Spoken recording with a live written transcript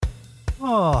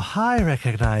Oh, I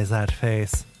recognize that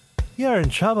face. You're in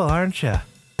trouble, aren't you?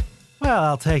 Well,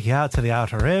 I'll take you out to the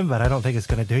Outer Rim, but I don't think it's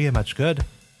going to do you much good.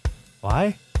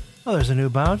 Why? Well, there's a new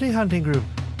bounty hunting group.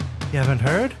 You haven't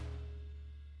heard?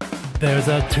 There's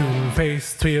a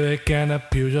two-faced Twi'lek and a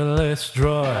pugilist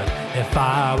droid. If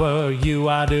I were you,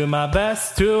 I'd do my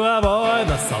best to avoid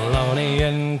the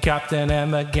Solonian captain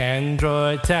and the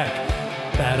Gandroid tech.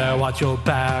 Better watch your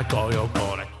back or you're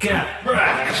gonna get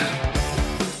wrecked.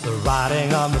 The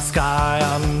writing on the sky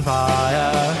on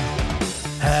fire,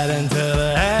 heading to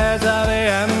the edge of the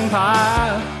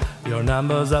empire. Your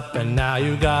number's up and now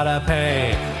you gotta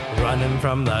pay, running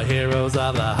from the heroes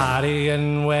of the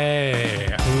Hydian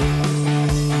way.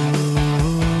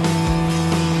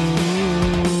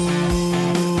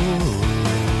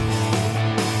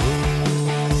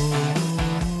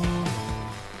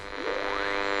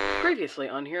 Previously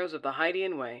on Heroes of the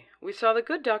Hydian Way, we saw the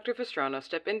good Dr. Vestrano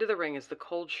step into the ring as the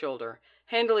Cold Shoulder,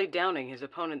 handily downing his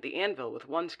opponent the Anvil with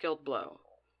one skilled blow.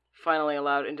 Finally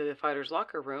allowed into the fighters'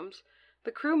 locker rooms,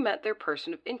 the crew met their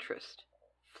person of interest,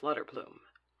 Flutterplume.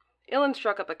 Ilan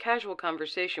struck up a casual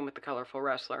conversation with the colorful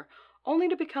wrestler, only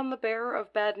to become the bearer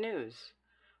of bad news.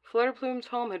 Flutterplume's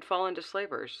home had fallen to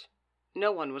slavers.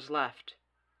 No one was left.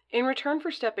 In return for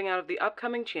stepping out of the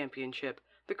upcoming championship,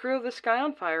 the crew of the Sky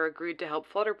on Fire agreed to help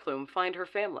Flutterplume find her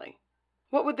family.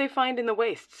 What would they find in the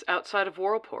wastes outside of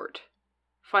Worldport?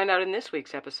 Find out in this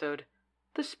week's episode,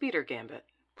 The Speeder Gambit.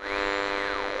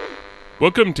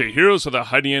 Welcome to Heroes of the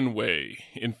Hydian Way.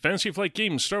 In Fantasy Flight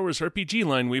Games Star Wars RPG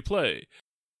line we play.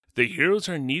 The heroes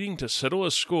are needing to settle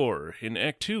a score in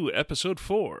Act 2, Episode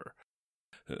 4.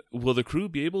 Will the crew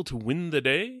be able to win the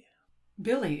day?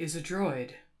 Billy is a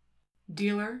droid.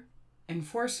 Dealer,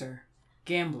 enforcer,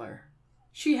 gambler.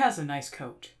 She has a nice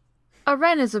coat. A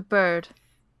wren is a bird.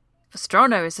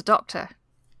 Vestrano is a doctor.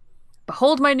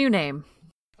 Behold my new name.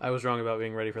 I was wrong about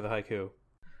being ready for the haiku.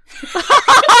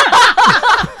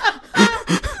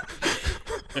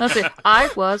 Let's see. I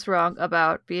was wrong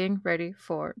about being ready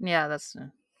for... Yeah, that's...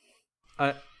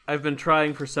 I've been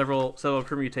trying for several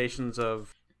permutations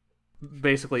of...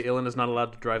 Basically, Ilan is not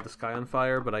allowed to drive the Sky on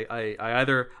Fire, but I'm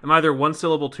either one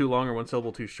syllable too long or one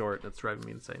syllable too short, and it's driving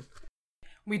me insane.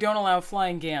 We don't allow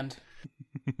flying Gand.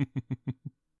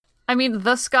 I mean,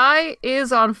 the sky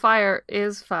is on fire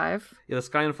is 5. Yeah, the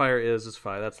Sky on Fire is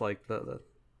 5. That's like the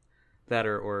that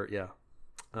or yeah.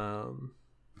 So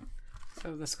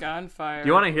the Sky on Fire. Do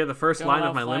you want to hear the first don't line allow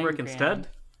of my flying limerick Gand. instead?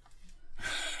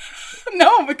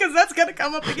 No, because that's gonna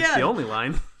come up It's again. the only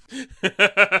line.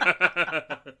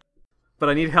 But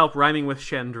I need help rhyming with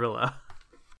Chandrilla.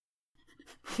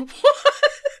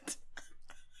 What?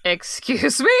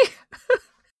 Excuse me?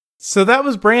 So that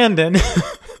was Brandon.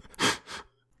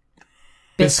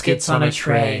 Biscuits on a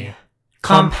tray.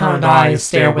 Compound eyes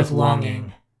stare with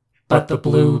longing, but the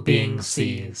blue being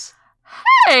sees.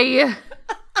 Hey!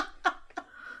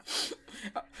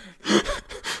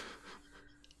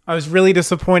 I was really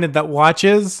disappointed that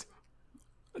watches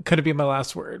couldn't be my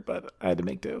last word, but I had to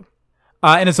make do.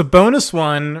 And it's a bonus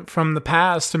one from the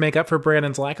past to make up for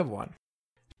Brandon's lack of one.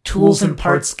 Tools and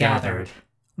parts gathered.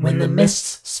 When the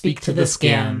mists speak to this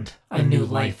Gand, a new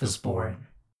life is born.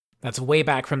 That's way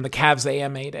back from the Cavs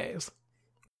AMA days,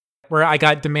 where I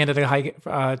got demanded to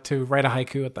write a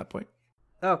haiku at that point.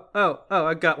 Oh,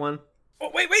 I've got one.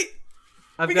 Oh, wait.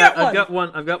 I've got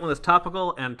one that's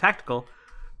topical and tactical.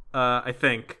 I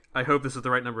think. I hope this is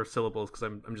the right number of syllables because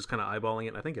I'm just kind of eyeballing it.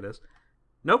 And I think it is.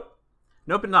 Nope,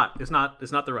 it's not.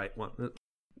 It's not the right one.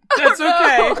 That's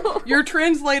okay. You're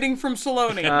translating from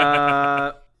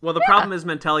Soloni. Well, the problem is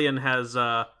Mentelian has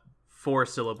 4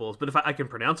 syllables, but if I can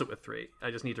pronounce it with 3,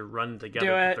 I just need to run together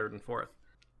the third and fourth,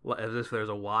 as if there's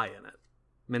a Y in it.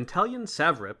 Mentelian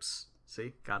Savrips.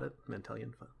 See, got it.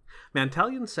 Mentelian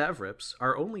Savrips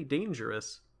are only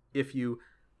dangerous if you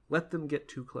let them get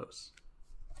too close.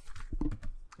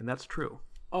 And that's true.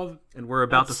 Oh, and we're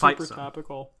about to fight some.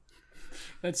 Topical.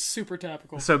 That's super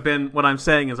topical. So, Ben, what I'm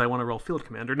saying is I want to roll Field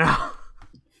Commander now.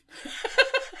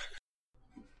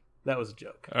 That was a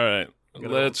joke. All right,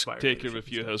 let's take care of a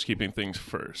few housekeeping things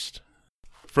first.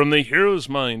 From the hero's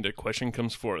mind, a question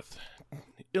comes forth.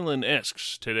 Ilan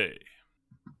asks today.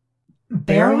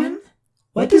 Barrowin,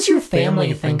 what does your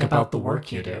family think about the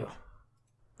work you do?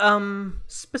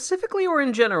 Specifically or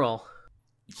in general?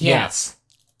 Yes.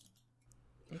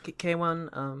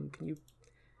 K1, can you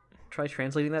try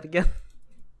translating that again?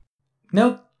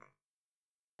 Nope.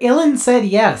 Ilan said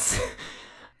yes.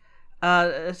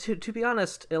 To be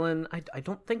honest, Ilan, I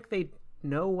don't think they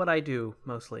know what I do,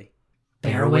 mostly.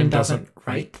 Barrowin doesn't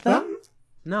write them?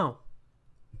 No,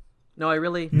 I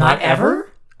really... Not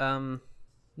ever?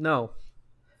 No.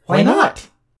 Why not?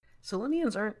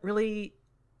 Selenians aren't really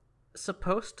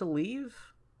supposed to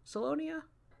leave Salonia,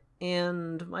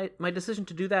 and my decision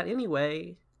to do that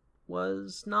anyway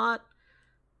was not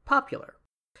popular.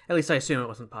 At least I assume it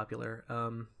wasn't popular.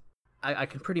 I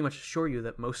can pretty much assure you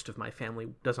that most of my family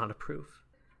does not approve.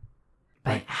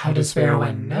 But how does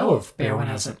Barrowen know if Barrowen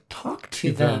hasn't talked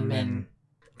to them and...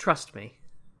 Trust me.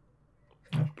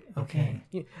 Okay.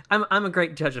 I'm a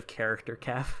great judge of character,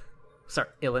 Cav. Sorry,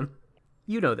 Ilan.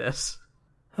 You know this.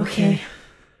 Okay.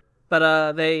 But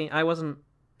I wasn't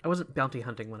bounty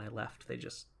hunting when I left. They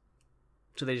just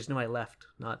knew I left,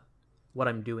 not what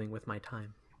I'm doing with my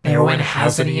time. Barrowen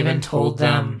hasn't even told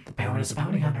them that Barrowen is a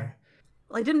bounty hunter.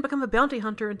 Well, I didn't become a bounty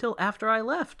hunter until after I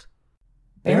left.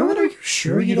 Barrowen, are you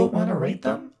sure you don't want to rate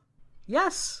them?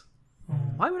 Yes.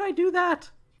 Why would I do that?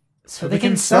 So they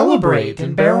can celebrate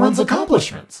in Barrowen's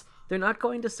accomplishments. They're not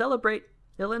going to celebrate,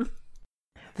 Ilan.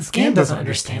 This game doesn't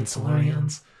understand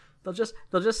Solarians. They'll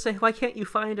just say, why can't you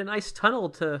find a nice tunnel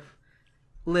to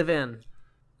live in?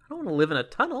 I don't want to live in a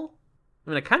tunnel. I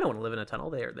mean, I kind of want to live in a tunnel.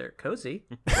 They're cozy.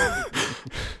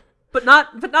 but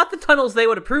not the tunnels they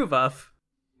would approve of.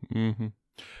 Mm-hmm.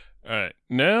 All right,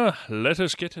 now let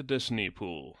us get a Destiny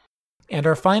pool. And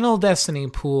our final Destiny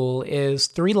pool is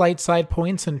 3 light side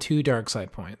points and 2 dark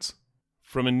side points.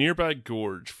 From a nearby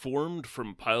gorge formed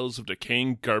from piles of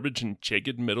decaying garbage and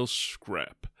jagged metal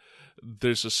scrap,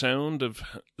 there's a sound of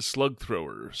slug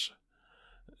throwers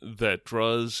that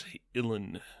draws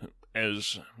Ilan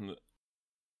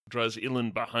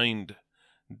behind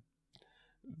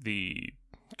the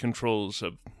controls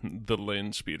of the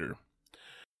land speeder.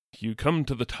 You come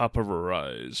to the top of a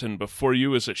rise, and before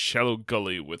you is a shallow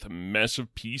gully with a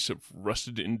massive piece of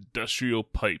rusted industrial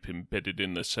pipe embedded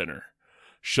in the center.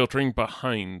 Sheltering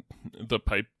behind the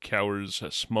pipe cowers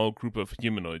a small group of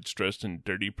humanoids dressed in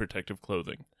dirty protective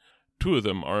clothing. 2 of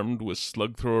them, armed with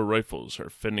slug-thrower rifles, are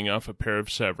fending off a pair of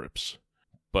Savrips,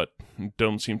 but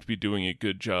don't seem to be doing a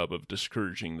good job of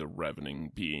discouraging the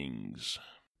ravening beings.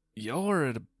 Y'all are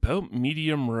at about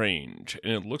medium range,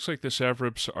 and it looks like the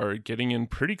Savrips are getting in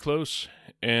pretty close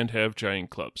and have giant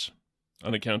clubs.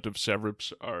 On account of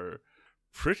Savrips are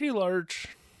pretty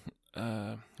large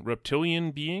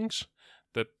reptilian beings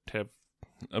that have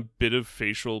a bit of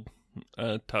facial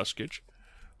tuskage,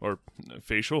 or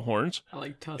facial horns. I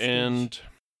like tuskage. And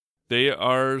they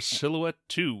are silhouette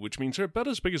 2, which means they're about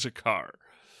as big as a car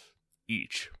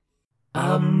each.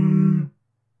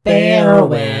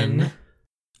 Barrowen.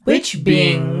 Which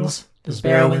beings does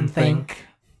Barrowen think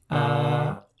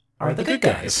are the good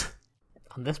guys?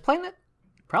 On this planet?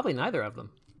 Probably neither of them.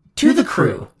 To the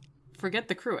crew. Forget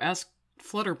the crew. Ask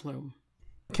Flutterplume.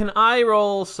 Can I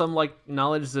roll some,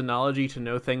 knowledge xenology to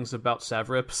know things about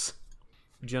Savrips,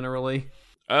 generally?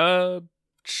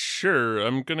 Sure.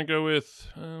 I'm gonna go with,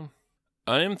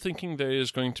 I am thinking there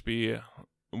is going to be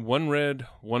 1 red,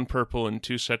 1 purple, and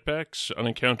 2 setbacks, on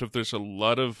account of there's a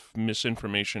lot of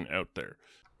misinformation out there.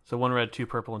 So 1 red, 2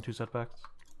 purple, and 2 setbacks?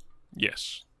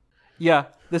 Yes. Yeah,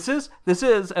 this is,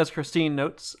 as Christine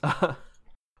notes,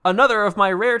 another of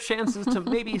my rare chances to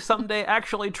maybe someday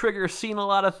actually trigger seen a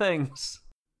lot of things.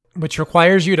 Which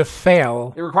requires you to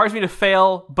fail. It requires me to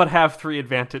fail, but have 3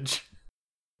 advantage.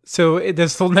 So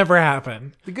this will never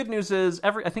happen. The good news is,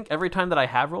 I think every time that I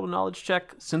have rolled a knowledge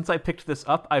check, since I picked this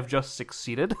up, I've just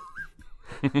succeeded.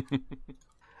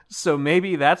 So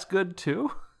maybe that's good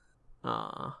too.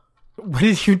 What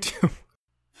did you do?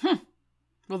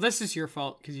 Well, this is your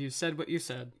fault, because you said what you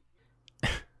said.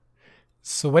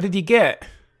 So what did you get?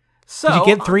 So, did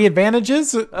you get 3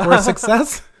 advantages or a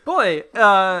success? Boy,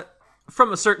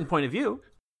 from a certain point of view,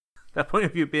 that point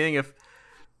of view being if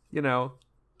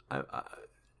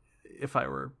I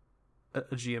were a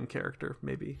GM character,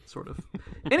 maybe, sort of.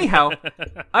 Anyhow,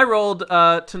 I rolled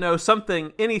to know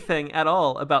anything at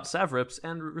all about Savrips,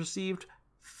 and received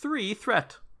 3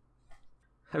 threat.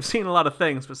 I've seen a lot of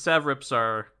things, but Savrips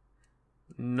are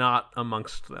not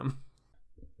amongst them.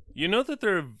 You know that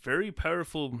they're a very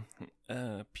powerful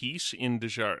piece in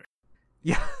Dejarik.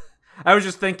 Yeah, I was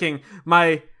just thinking,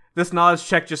 this knowledge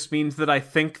check just means that I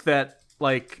think that,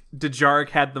 Dejarik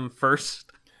had them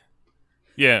first.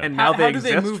 Yeah. And now how exist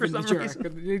do they move for in some Dejarik? reason. Do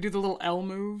they do the little L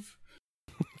move?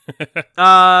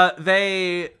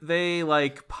 They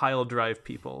pile drive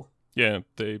people. Yeah,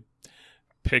 they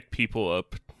pick people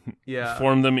up,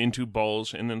 form them into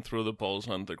balls, and then throw the balls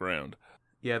on the ground.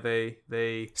 Yeah, they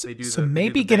do. So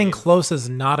maybe getting close is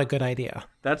not a good idea.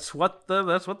 That's what the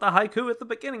haiku at the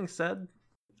beginning said.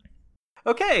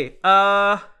 Okay,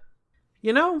 I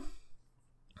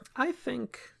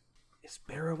think, is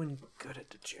Barrowen good at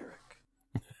Dejarik?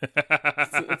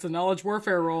 It's a knowledge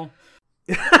warfare roll.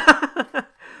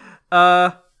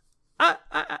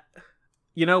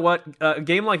 You know what? A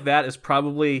game like that is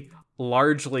probably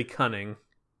largely cunning.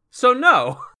 So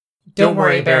no. Don't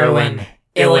worry, Barrowin.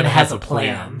 Ilan has a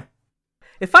plan.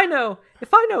 If I know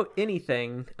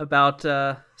anything about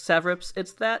Savrips,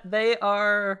 it's that they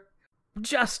are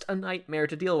just a nightmare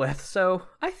to deal with. So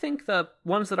I think the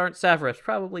ones that aren't Savrips,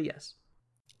 probably yes.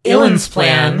 Ilan's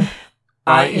plan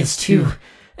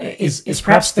is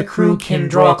perhaps the crew can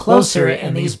draw closer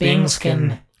and these beings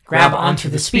can grab onto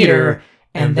the speeder,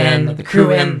 and then the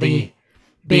crew and the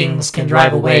beings can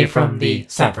drive away from the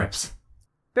Savrips.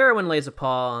 Barrowin lays a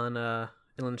paw on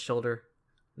Ilan's shoulder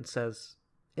and says,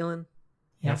 Ilan,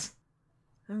 Yes?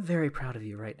 I'm very proud of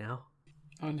you right now.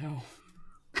 Oh no.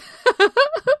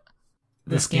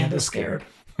 This Gand is scared.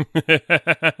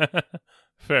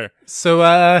 Fair. So,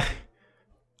 I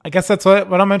guess that's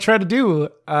what I'm going to try to do,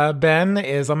 Ben,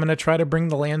 is I'm going to try to bring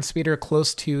the land speeder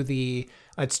close to the...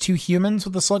 it's 2 humans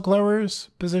with the slug throwers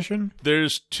position.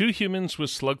 There's 2 humans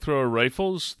with slug thrower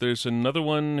rifles. There's another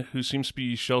one who seems to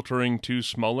be sheltering 2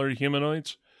 smaller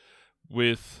humanoids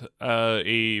with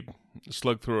a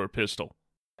slug thrower pistol.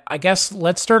 I guess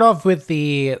let's start off with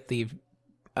the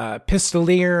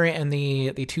pistolier and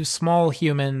the 2 small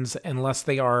humans, unless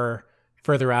they are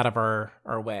further out of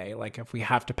our way, like if we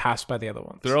have to pass by the other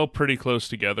ones. They're all pretty close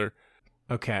together.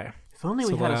 Okay. If only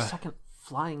So, we had a second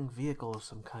flying vehicle of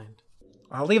some kind.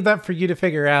 I'll leave that for you to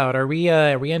figure out. Are we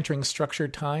entering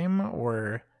structured time,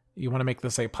 or you want to make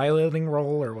this a piloting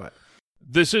roll, or what?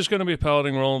 This is going to be a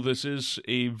piloting roll. This is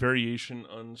a variation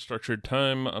on structured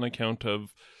time on account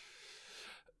of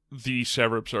the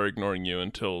Savrips are ignoring you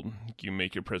until you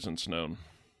make your presence known.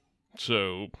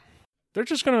 So they're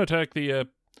just going to attack the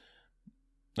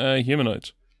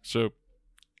humanoids. So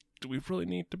do we really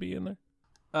need to be in there?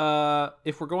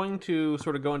 If we're going to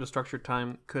sort of go into structured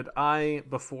time, could I,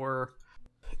 before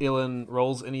Ilan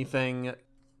rolls anything,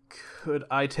 could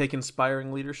I take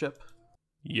inspiring leadership?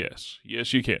 Yes.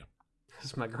 Yes, you can.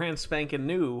 This is my grand spanking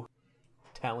new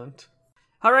talent.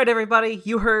 All right, everybody,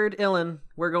 you heard Ilan.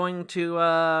 We're going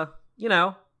to,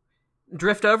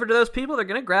 drift over to those people. They're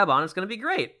going to grab on. It's going to be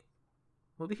great.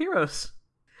 We'll be heroes.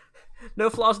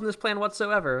 No flaws in this plan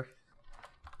whatsoever.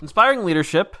 Inspiring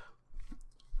leadership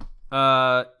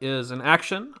is an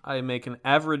action. I make an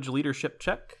average leadership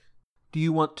check. Do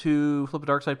you want to flip a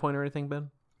dark side point or anything, Ben?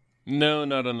 No,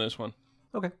 not on this one.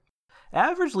 Okay.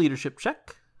 Average leadership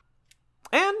check.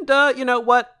 And, you know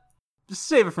what? Just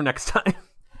save it for next time.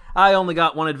 I only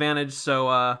got 1 advantage,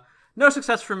 so no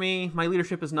success for me. My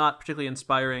leadership is not particularly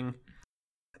inspiring,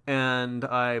 and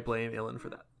I blame Ilan for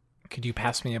that. Could you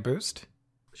pass me a boost?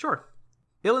 Sure.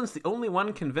 Ilan's the only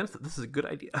one convinced that this is a good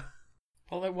idea.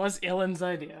 Well, it was Ilan's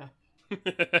idea.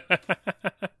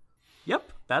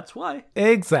 Yep, that's why.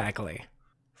 Exactly.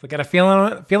 So I got a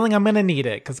feeling I'm going to need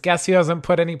it, because guess who hasn't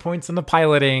put any points in the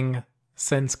piloting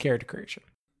since character creation?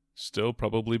 Still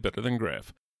probably better than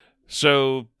Graf.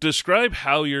 So describe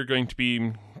how you're going to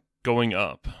be going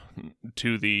up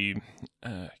to the...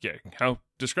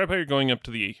 describe how you're going up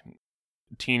to the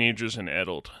teenagers and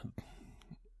adult.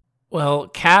 Well,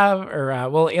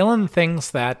 Ilan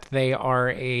thinks that they are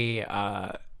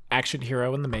a action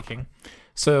hero in the making.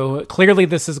 So clearly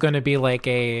this is going to be like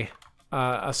a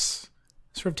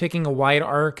sort of taking a wide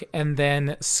arc and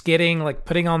then skidding, like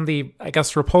putting on the, I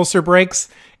guess, repulsor brakes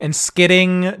and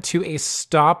skidding to a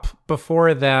stop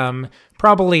before them.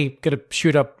 Probably going to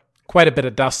shoot up quite a bit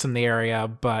of dust in the area,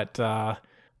 but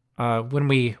when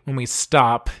we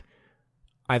stop,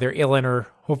 either Ilan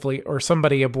or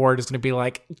somebody aboard is going to be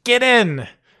like, "Get in!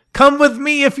 Come with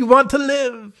me if you want to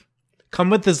live! Come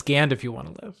with this Gand if you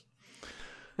want to live."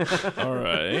 All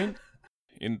right.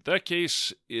 In that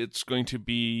case, it's going to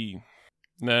be...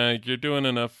 Nah, you're doing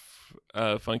enough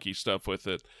funky stuff with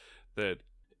it that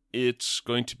it's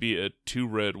going to be a 2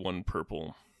 red, 1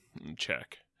 purple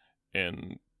check.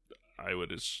 And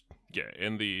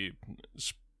and the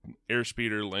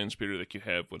airspeeder, land speeder that you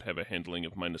have would have a handling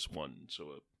of -1, so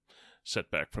a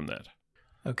setback from that.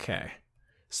 Okay.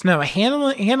 So no,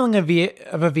 handling of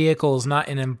a vehicle is not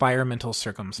an environmental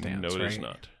circumstance, No, it right? is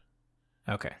not.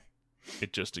 Okay.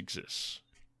 It just exists.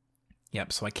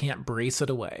 Yep, so I can't brace it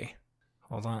away.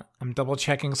 Hold on. I'm double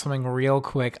checking something real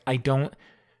quick. I don't...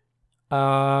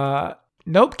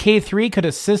 Nope, K3 could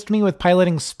assist me with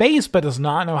piloting space, but does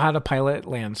not know how to pilot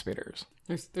land speeders.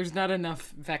 There's not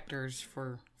enough vectors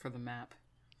for the map.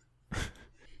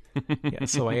 Yeah,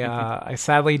 so I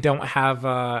sadly don't have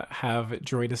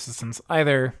droid assistance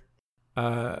either.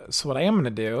 So what I am going to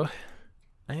do,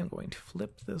 I am going to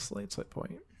flip this light side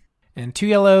point. And 2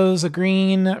 yellows, a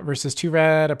green, versus 2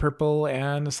 red, a purple,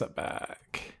 and a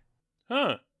setback.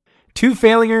 Huh. 2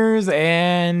 failures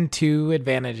and 2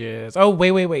 advantages. Oh,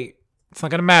 wait. It's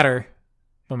not going to matter,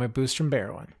 but my boost from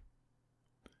Barrowin.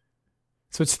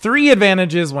 So it's 3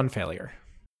 advantages, 1 failure.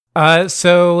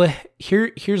 So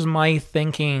here's my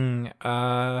thinking,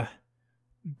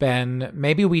 Ben.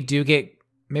 Maybe we do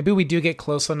get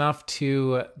close enough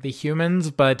to the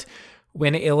humans, but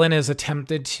when Ilan is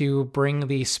attempted to bring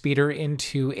the speeder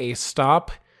into a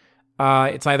stop,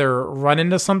 it's either run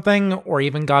into something or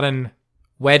even gotten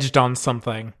wedged on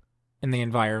something in the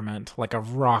environment, like a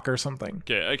rock or something.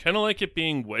 Okay, I kind of like it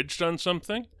being wedged on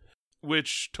something,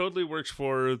 which totally works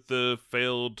for the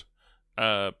failed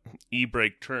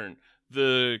e-brake turn.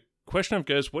 The question I've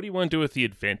got is, what do you want to do with the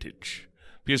advantage?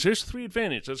 Because there's 3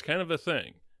 advantages. That's kind of a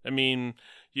thing. I mean,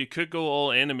 you could go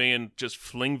all anime and just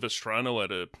fling Vestrano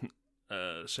at a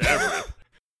Savrip.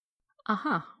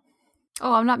 Uh-huh.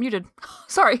 Oh, I'm not muted.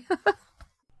 Sorry.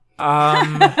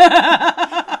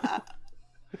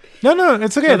 No,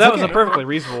 it's okay. No, it's that okay. was a perfectly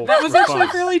reasonable That was actually a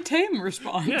response. fairly tame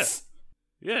response.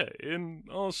 Yeah, in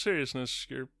all seriousness,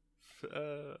 your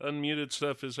unmuted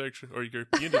stuff is actually, or your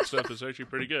muted stuff is actually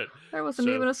pretty good. There wasn't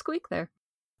So- even a squeak there.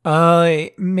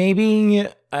 Maybe,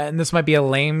 and this might be a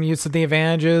lame use of the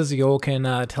advantages. You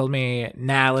can tell me,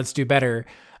 nah, let's do better.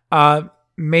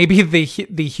 Maybe the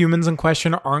humans in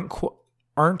question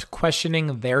aren't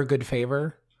questioning their good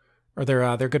favor or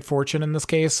their good fortune in this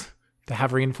case to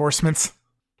have reinforcements,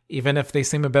 even if they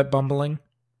seem a bit bumbling.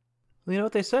 You know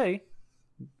what they say?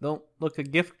 Don't look a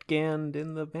gift gand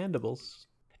in the mandibles.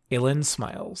 Ilan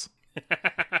smiles,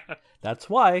 That's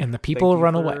why. and the people Thank you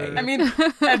run for- away. I mean,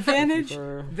 advantage,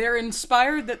 for- they're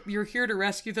inspired that you're here to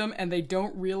rescue them, and they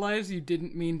don't realize you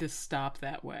didn't mean to stop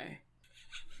that way.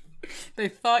 They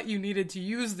thought you needed to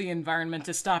use the environment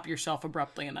to stop yourself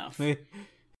abruptly enough.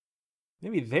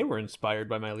 Maybe they were inspired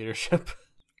by my leadership.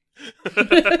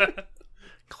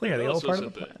 Clearly, all Also part of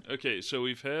said the plan. that. Okay, so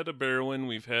we've had a Barrowin,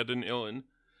 we've had an Ilan,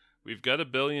 we've got a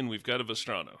Bellion, we've got a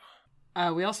Vestrano.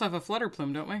 We also have a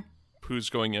Flutterplume, don't we? Who's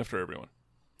going after everyone?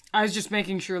 I was just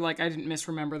making sure, like, I didn't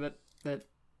misremember that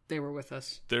they were with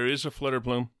us. There is a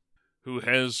Flutterplume who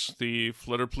has the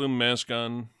Flutterplume mask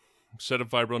on, set of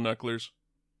vibro knucklers.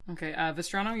 Okay,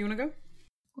 Vestrano, you want to go?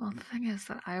 Well, the thing is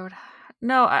that I would...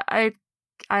 No, I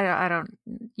don't...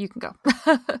 You can go.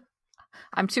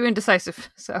 I'm too indecisive,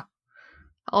 so...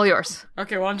 All yours.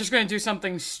 Okay, well, I'm just going to do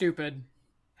something stupid.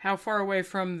 How far away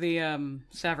from the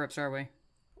Savrips are we?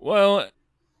 Well,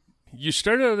 you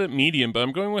started out at medium, but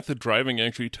I'm going with the driving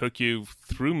actually took you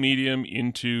through medium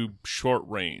into short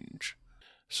range.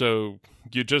 So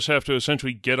you just have to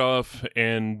essentially get off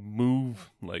and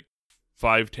move like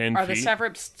 5-10 Are feet. the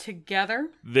Savrips together?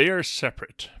 They are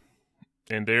separate.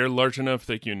 And they are large enough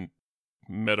that you,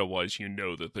 meta-wise, you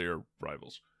know that they are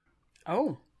rivals.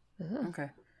 Oh, Ugh. okay.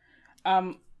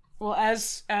 Well,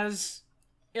 as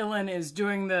Ilan is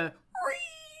doing the...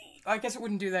 I guess it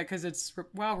wouldn't do that because it's...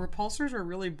 Wow, repulsors are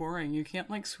really boring. You can't,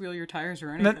 like, squeal your tires or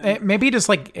anything. Maybe just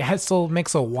like it still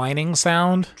makes a whining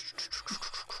sound.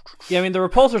 Yeah, I mean, the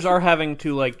repulsors are having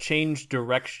to, like, change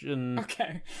direction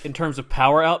Okay. in terms of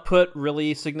power output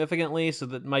really significantly, so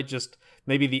that might just...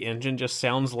 Maybe the engine just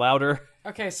sounds louder.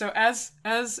 Okay, so as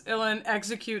Ilan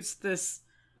executes this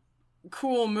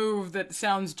cool move that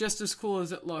sounds just as cool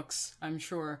as it looks, I'm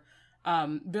sure,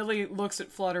 Billy looks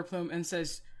at Flutterplume and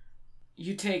says,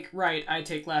 "You take right, I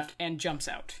take left," and jumps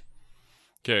out.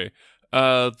 Okay.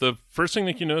 The first thing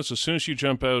that you notice as soon as you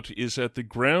jump out is that the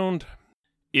ground,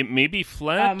 it may be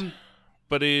flat,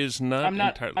 but it is not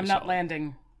entirely I'm not solid.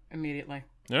 landing immediately.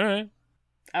 All right.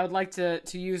 I would like to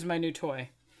use my new toy.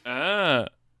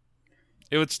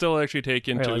 It would still actually take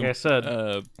into like I said.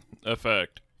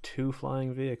 effect. 2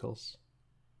 flying vehicles.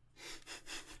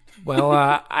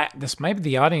 Well, this might be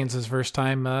the audience's first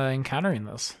time encountering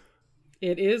this.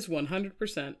 It is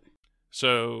 100%.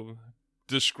 So,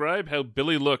 describe how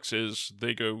Billy looks as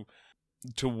they go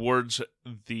towards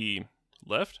the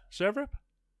left, Savrip?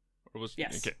 Or was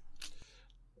Yes. Okay.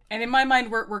 And in my mind,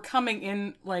 we're coming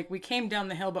in, like, we came down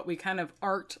the hill, but we kind of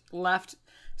arced left.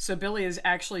 So Billy is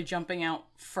actually jumping out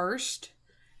first,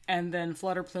 and then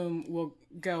Flutterplume will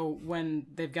go when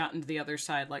they've gotten to the other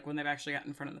side, like when they've actually gotten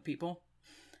in front of the people.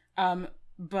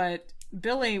 But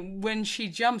Billy, when she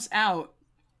jumps out,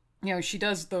 you know, she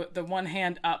does the one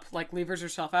hand up, like levers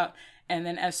herself out, and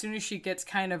then as soon as she gets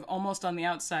kind of almost on the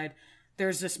outside,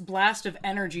 there's this blast of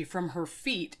energy from her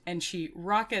feet, and she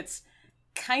rockets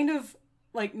kind of,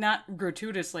 like, not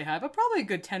gratuitously high, but probably a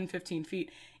good 10-15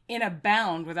 feet in a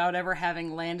bound without ever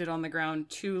having landed on the ground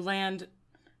to land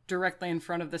directly in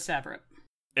front of the Savrip.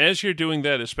 As you're doing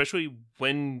that, especially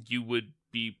when you would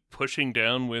be pushing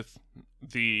down with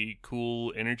the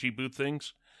cool energy boot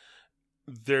things,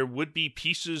 there would be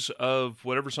pieces of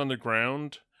whatever's on the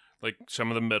ground, like some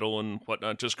of the metal and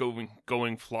whatnot just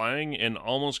going flying and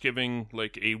almost giving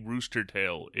like a rooster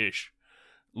tail-ish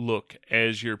look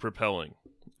as you're propelling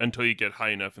until you get high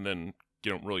enough and then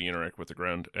you don't really interact with the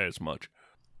ground as much.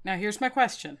 Now, here's my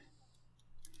question.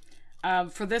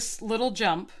 For this little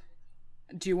jump,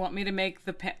 do you want me to make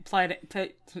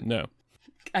the... No.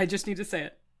 I just need to say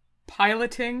it.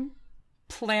 Piloting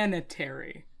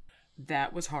planetary.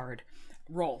 That was hard.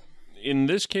 Roll. In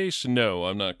this case, no,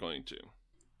 I'm not going to.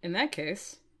 In that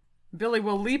case, Billy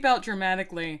will leap out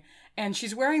dramatically, and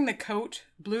she's wearing the coat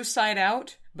blue side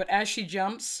out, but as she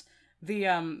jumps,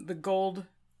 the gold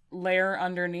layer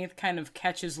underneath kind of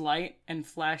catches light and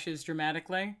flashes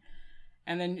dramatically.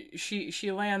 And then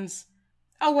she lands,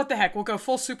 oh, what the heck, we'll go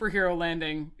full superhero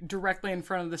landing directly in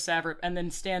front of the Savrip, and then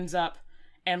stands up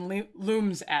and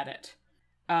looms at it.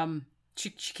 She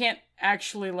can't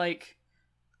actually, like,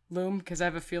 loom, because I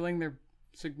have a feeling they're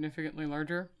significantly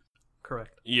larger.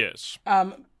 Correct. Yes.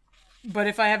 But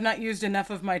if I have not used enough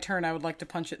of my turn, I would like to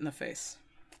punch it in the face.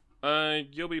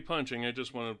 You'll be punching. I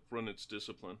just want to run its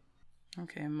discipline.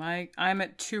 Okay, I'm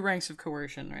at 2 ranks of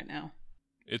coercion right now.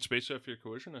 It's based off your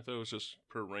coercion? I thought it was just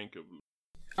per rank of...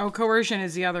 Oh, coercion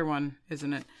is the other one,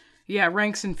 isn't it? Yeah,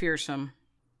 ranks and fearsome,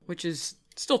 which is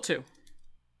still 2.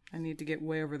 I need to get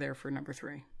way over there for number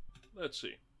 3. Let's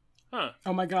see. Huh.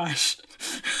 Oh my gosh.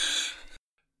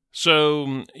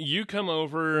 So, you come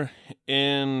over,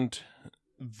 and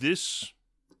the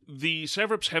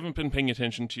Savrips haven't been paying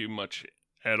attention to you much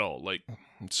at all. Like,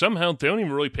 somehow, they don't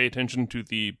even really pay attention to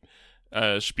the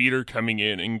speeder coming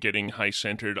in and getting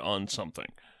high-centered on something.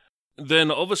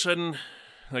 Then, all of a sudden,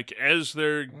 like, as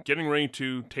they're getting ready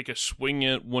to take a swing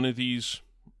at one of these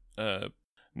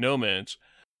nomads,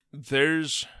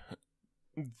 there's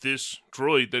this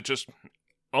droid that just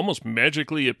almost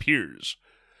magically appears.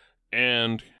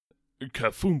 And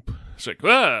kafoomp. It's like,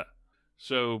 ah!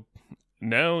 So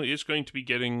now it's going to be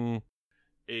getting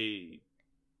a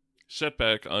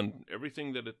setback on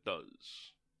everything that it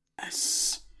does.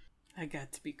 Yes! I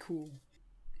got to be cool.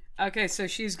 Okay, so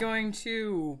she's going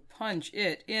to punch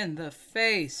it in the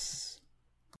face.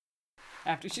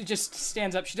 After she just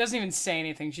stands up, she doesn't even say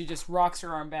anything. She just rocks her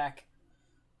arm back,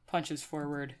 punches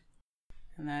forward.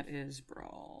 And that is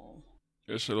Brawl.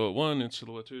 It's silhouette 1, it's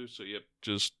silhouette 2, so yep,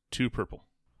 just 2 purple.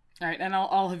 Alright, and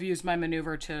I'll have used my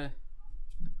maneuver to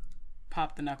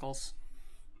pop the knuckles.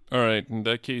 Alright, in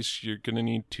that case, you're gonna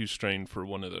need 2 strain for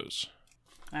one of those.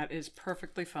 That is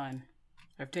perfectly fine.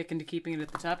 I've taken to keeping it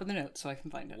at the top of the note so I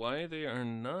can find it. Why they are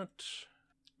not...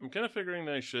 I'm kind of figuring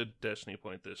that I should Destiny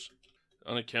point this.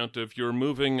 On account of you're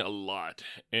moving a lot,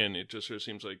 and it just sort of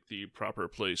seems like the proper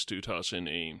place to toss in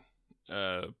a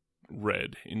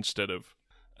red instead of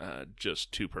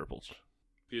just 2 purples.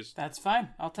 Because that's fine.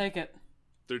 I'll take it.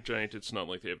 They're giant. It's not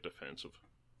like they have defensive.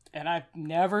 And I've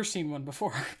never seen one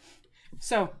before.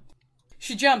 So,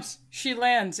 she jumps. She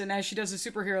lands. And as she does a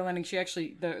superhero landing, she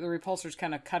actually... The repulsor's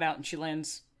kind of cut out and she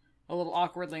lands a little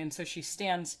awkwardly. And so she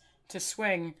stands to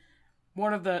swing.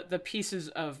 One of the pieces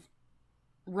of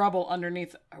rubble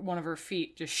underneath one of her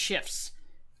feet just shifts.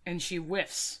 And she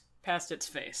whiffs past its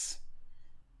face.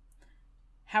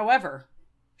 However,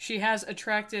 she has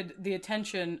attracted the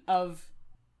attention of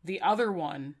the other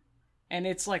one, and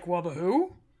it's like, wubba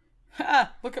who?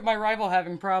 Ha! Look at my rival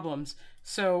having problems.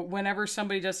 So whenever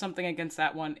somebody does something against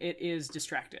that one, it is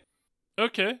distracted.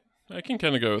 Okay, I can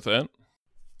kind of go with that.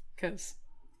 Because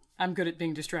I'm good at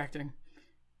being distracting,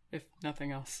 if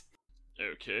nothing else.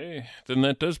 Okay, then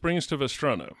that does bring us to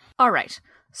Vestrano. All right,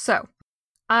 so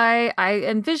I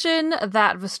envision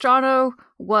that Vestrano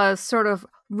was sort of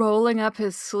rolling up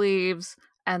his sleeves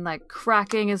and like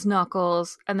cracking his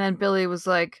knuckles, and then Billy was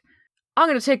like, I'm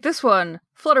gonna take this one,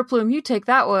 Flutterplume, you take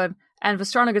that one, and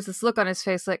Vestrano gets this look on his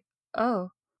face like, oh,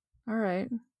 alright,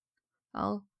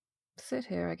 I'll sit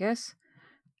here, I guess.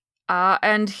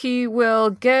 And he will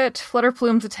get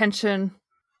Flutterplume's attention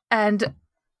and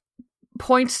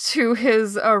points to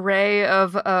his array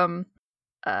of,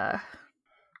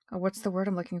 what's the word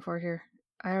I'm looking for here?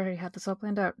 I already had this all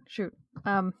planned out. Shoot.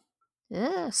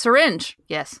 Syringe.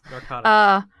 Yes.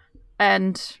 Narcotic.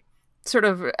 And sort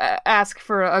of ask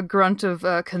for a grunt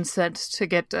of consent to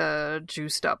get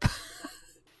juiced up.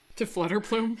 To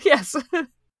Flutterplume? Yes.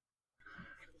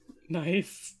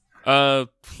 Nice.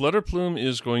 Flutterplume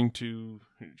is going to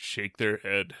shake their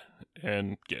head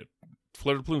and get...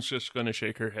 Flutterplume's just going to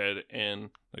shake her head and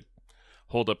like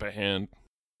hold up a hand.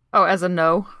 Oh, as a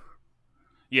no?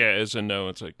 Yeah, as a no.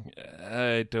 It's like,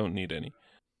 I don't need any.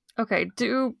 Okay,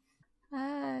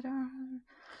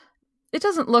 it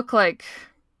doesn't look like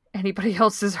anybody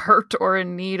else is hurt or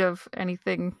in need of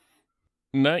anything.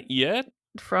 Not yet.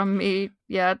 From me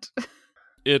yet.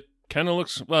 It kind of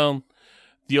looks, well,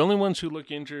 the only ones who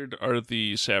look injured are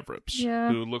the Savrips,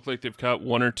 who look like they've caught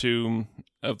one or two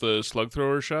of the slug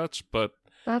thrower shots, but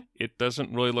it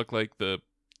doesn't really look like the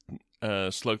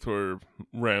slug thrower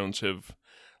rounds have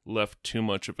left too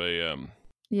much of a...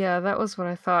 Yeah, that was what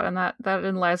I thought, and that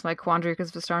lies my quandary,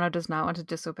 because Vestrano does not want to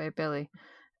disobey Billy,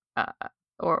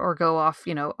 or go off,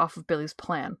 off of Billy's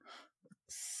plan.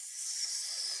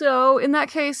 So, in that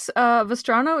case,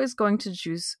 Vestrano is going to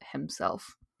juice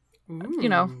himself.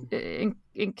 Ooh.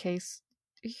 In case,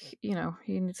 he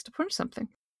needs to punch something.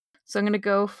 So I'm going to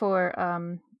go for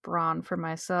brawn for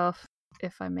myself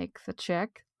if I make the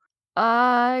check.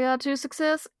 I got 2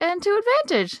 success and 2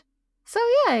 advantage. So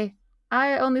yay!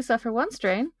 I only suffer 1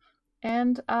 strain,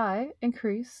 and I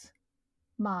increase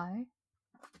my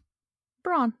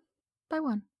brawn by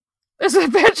 1. There's a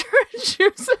better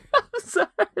juice. I'm sorry,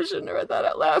 I shouldn't have read that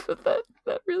out loud, but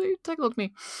that really tickled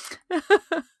me.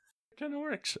 Kind of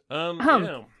works.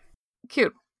 Yeah.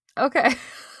 Cute. Okay.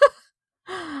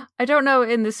 I don't know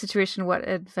in this situation what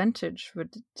advantage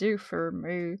would do for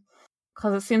me,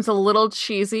 because it seems a little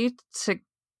cheesy to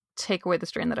take away the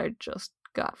strain that I just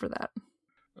got for that.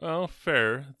 Well,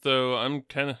 fair. Though I'm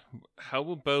kind of...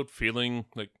 How about feeling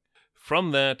like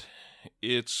from that,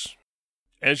 it's...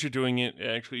 As you're doing it, it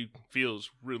actually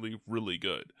feels really, really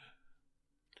good.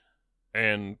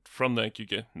 And from that, you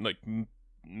get, like,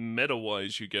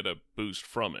 meta-wise, you get a boost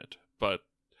from it. But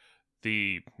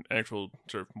the actual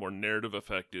sort of more narrative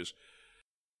effect is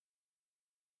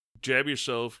jab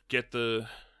yourself, get the...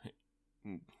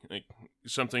 like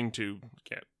something to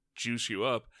juice you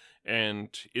up, and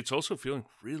it's also feeling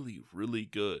really, really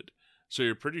good. So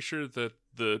you're pretty sure that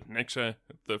the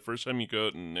first time you go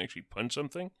out and actually punch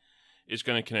something is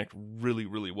going to connect really,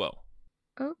 really well.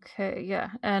 Okay,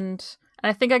 yeah, and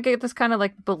I think I get this kind of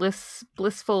like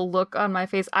blissful look on my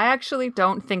face. I actually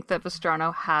don't think that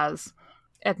Vestrano has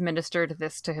administered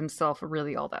this to himself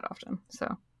really all that often.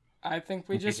 So I think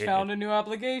we just found a new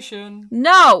obligation.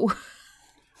 No,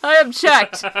 I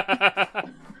object.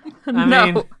 I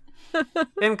mean,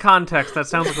 in context, that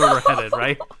sounds like where we're headed,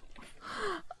 right?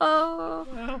 Oh,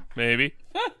 well, maybe.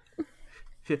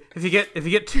 If you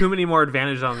get too many more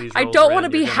advantages on these, I don't want to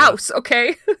be house.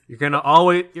 Okay. You're gonna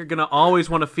always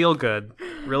want to feel good,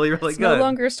 really, really it's good. No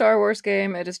longer a Star Wars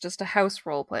game. It is just a house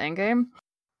role playing game.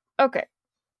 Okay.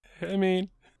 I mean,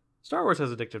 Star Wars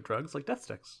has addictive drugs like death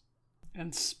sticks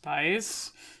and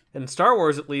spice. And Star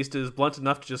Wars, at least, is blunt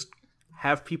enough to just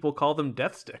have people call them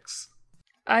death sticks.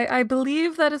 I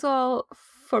believe that is all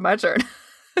for my turn.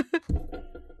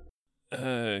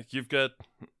 You've got...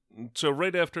 So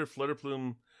right after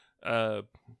Flutterplume,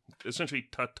 essentially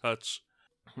Tut-Tuts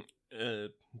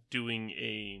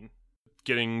getting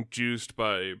juiced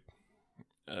by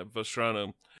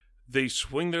Vestrano, they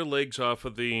swing their legs off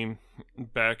of the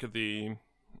back of the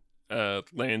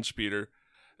land speeder,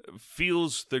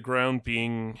 feels the ground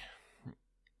being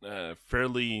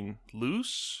fairly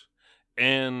loose,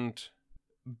 and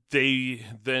they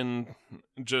then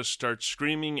just start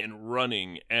screaming and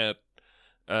running at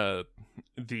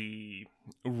the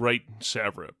right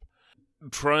Savrip,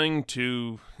 trying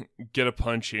to get a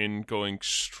punch in, trying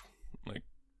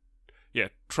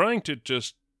to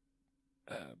just,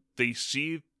 they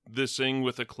see this thing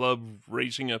with a club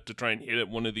racing up to try and hit at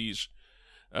one of these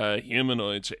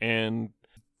humanoids, and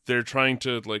they're trying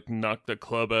to, like, knock the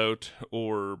club out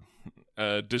or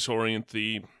disorient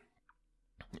the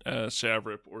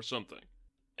Savrip or something.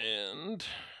 And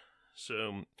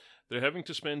so they're having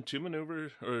to spend 2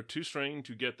 strain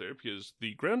to get there, because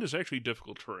the ground is actually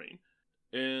difficult terrain.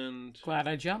 And glad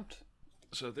I jumped.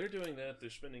 So they're doing that. They're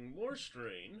spending more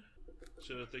strain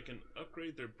so that they can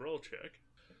upgrade their brawl check.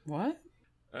 What?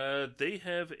 They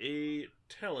have a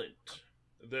talent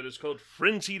that is called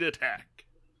Frenzied Attack.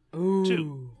 Ooh.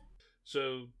 2.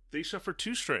 So they suffer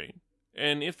 2 strain.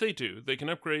 And if they do, they can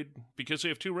upgrade, because they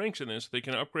have 2 ranks in this, they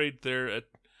can upgrade their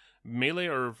melee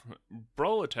or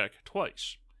brawl attack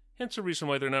twice. Hence the reason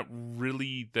why they're not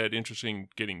really that interested in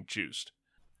getting juiced.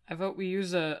 I vote we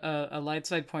use a light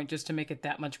side point just to make it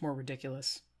that much more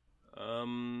ridiculous.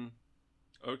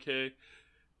 Okay.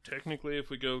 Technically, if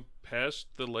we go past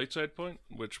the light side point,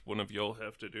 which one of y'all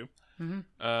have to do,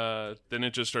 then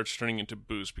it just starts turning into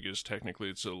boost, because technically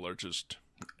it's the largest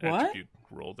attribute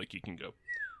roll that you can go.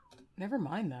 Never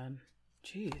mind then.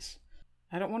 Jeez.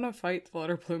 I don't want to fight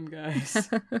Flutterplume, guys.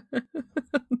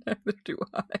 Neither do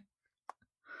I.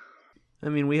 I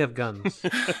mean, we have guns.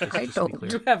 I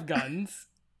don't. You have guns.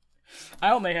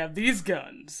 I only have these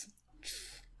guns.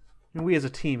 And we as a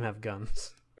team have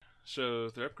guns. So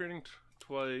they're upgrading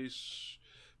twice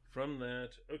from that.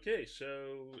 Okay,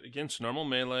 so against normal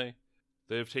melee,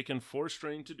 They have taken 4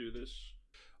 strain to do this.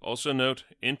 Also note,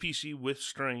 NPC with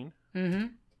strain. Mm-hmm.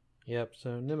 Yep,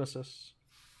 so Nemesis.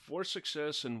 4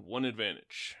 success and 1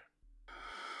 advantage.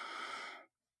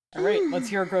 All right, let's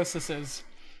hear how gross this is.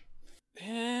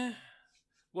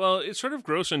 Well, it's sort of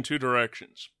gross in 2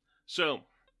 directions. So,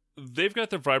 they've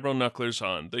got their vibro knucklers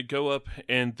on. They go up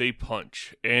and they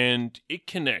punch, and it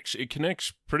connects. It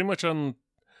connects pretty much on,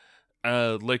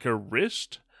 like a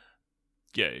wrist.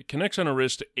 Yeah, it connects on a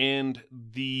wrist, and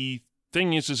the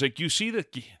thing is like, you see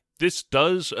that this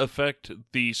does affect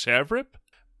the Savrip,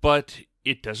 but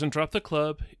it doesn't drop the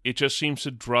club. It just seems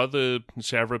to draw the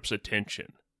Savrip's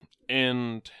attention.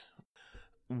 And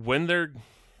when they're,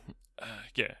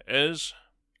 as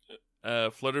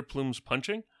Flutterplume's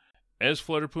punching,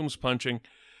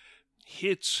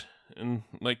 hits, and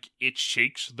like it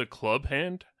shakes the club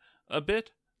hand a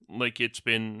bit, like it's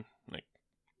been like,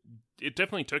 it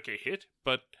definitely took a hit,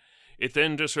 but it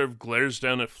then just sort of glares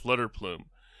down at Flutterplume,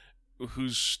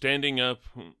 who's standing up,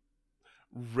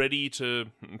 ready to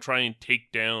try and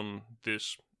take down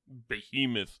this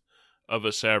behemoth of a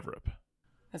Savrip.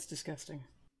 That's disgusting.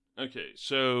 Okay,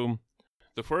 so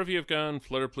the 4 of you have gone,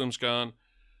 Flutterplume's gone.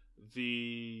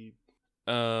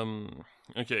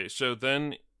 Okay, so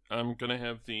then I'm going to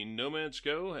have the Nomads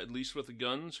go, at least with the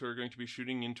guns, who are going to be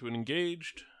shooting into an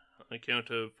engaged, on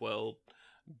account of, well,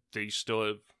 they still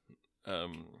have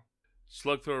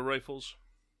slug thrower rifles,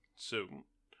 so,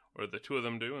 or the 2 of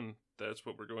them do, and that's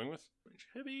what we're going with. Range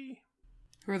heavy.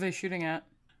 Who are they shooting at?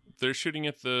 They're shooting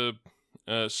at the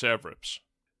Savrips.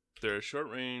 They're short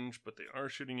range, but they are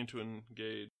shooting into an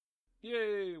engage.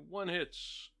 Yay, 1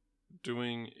 hits.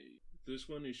 This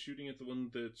one is shooting at the one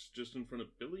that's just in front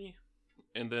of Billy,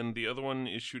 and then the other one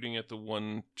is shooting at the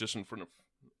one just in front of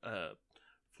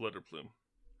Flutterplume.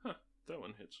 Huh, that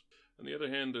one hits. On the other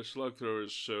hand, their slug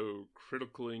throwers, so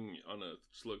critically on a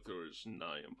slug thrower is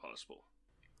nigh impossible.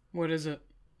 What is it?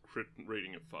 Crit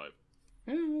rating of 5.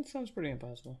 That sounds pretty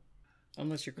impossible.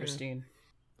 Unless you're Christine.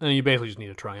 And you basically just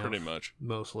need a triumph. Pretty much.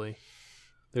 Mostly.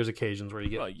 There's occasions where you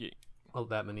get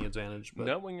that many advantage. But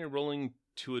not when you're rolling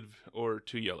 2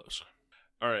 yellows.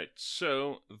 Alright,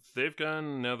 so they've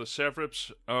gone. Now the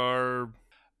Savrips are...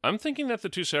 I'm thinking that the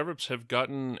 2 Savrips have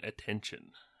gotten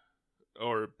attention.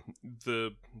 Or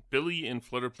the Billy and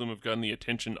Flutterplume have gotten the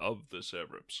attention of the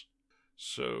Savrips.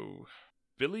 So,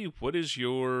 Billy, what is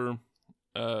your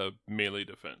melee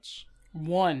defense?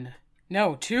 1.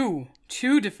 No, 2.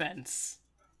 2 defense.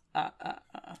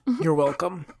 You're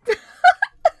welcome.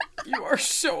 You are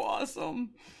so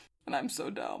awesome. And I'm so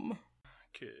dumb.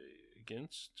 Okay,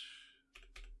 against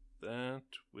that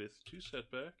with 2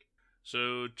 setback.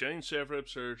 So, giant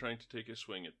Savrips are trying to take a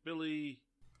swing at Billy.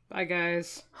 Bye,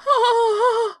 guys.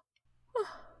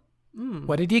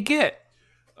 What did you get?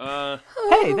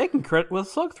 Hey, they can crit with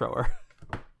slug thrower.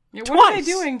 Yeah, what are they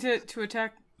doing to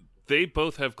attack? They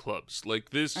both have clubs. Like,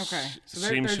 this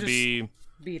seems to be...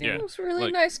 beating. Yeah, It was really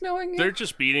nice knowing you. They're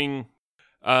just beating.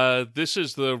 This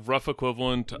is the rough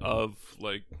equivalent of,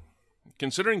 like,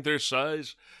 considering their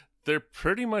size, they're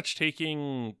pretty much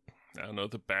taking, I don't know,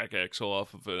 the back axle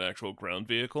off of an actual ground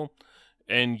vehicle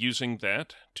and using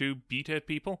that to beat at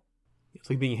people. It's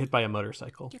like being hit by a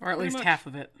motorcycle. Or at least half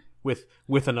of it.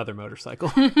 With another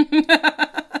motorcycle.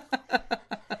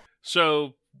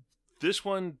 So, this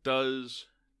one does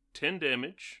 10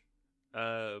 damage,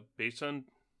 based on,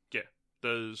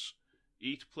 does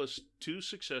 8 plus 2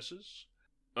 successes.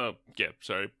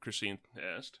 Christine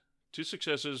asked. 2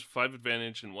 successes, 5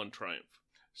 advantage, and 1 triumph.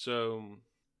 So,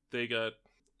 they got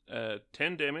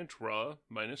 10 damage raw,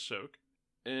 minus soak.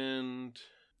 And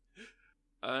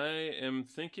I am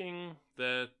thinking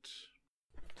that...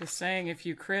 Just saying, if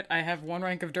you crit, I have 1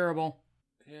 rank of durable.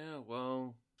 Yeah,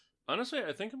 well... Honestly,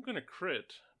 I think I'm going to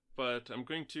crit, but I'm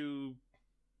going to...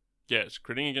 Yes,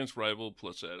 critting against rival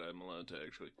plus that I'm allowed to,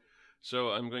 actually. So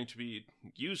I'm going to be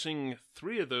using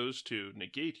 3 of those to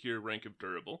negate your rank of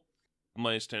durable,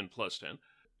 minus 10 plus 10,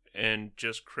 and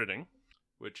just critting,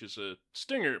 which is a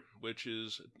stinger, which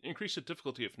is increase the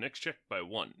difficulty of next check by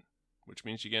 1, which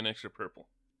means you get an extra purple.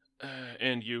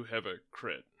 And you have a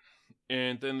crit.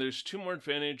 And then there's 2 more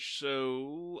advantage,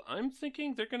 so I'm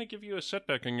thinking they're going to give you a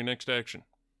setback on your next action.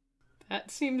 That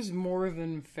seems more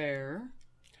than fair.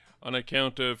 On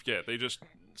account of, they just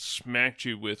smacked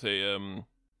you with a,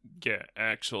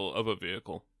 axle of a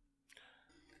vehicle.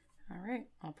 Alright,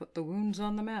 I'll put the wounds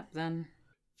on the map then.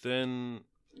 Then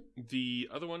the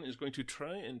other one is going to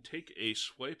try and take a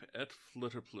swipe at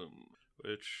Flutterplume,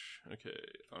 which,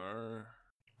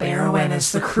 Barrowen,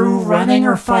 is the crew running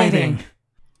or fighting?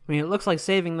 I mean, it looks like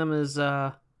saving them is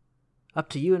up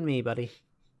to you and me, buddy.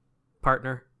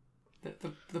 Partner.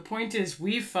 The point is,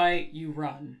 we fight, you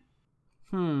run.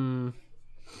 I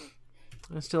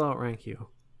still outrank you.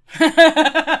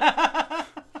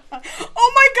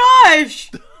 Oh my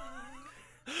gosh!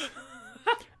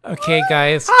 Okay,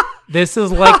 guys, this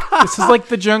is like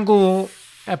the jungle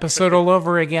episode all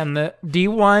over again. The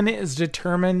D1 is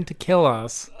determined to kill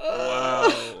us.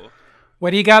 Wow.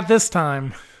 What do you got this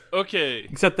time? Okay.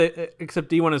 Except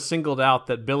D1 has singled out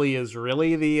that Billy is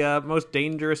really the most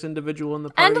dangerous individual in the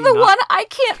party. And the not one I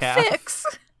can't Cav. fix.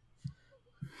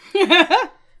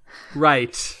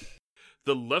 Right.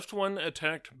 The left one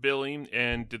attacked Billy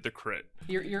and did the crit.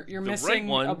 You're The missing right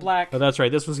one- a black. Oh, that's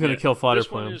right. This was going to kill This one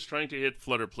Flutterplume. is trying to hit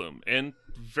Flutterplume and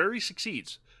very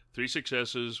succeeds. 3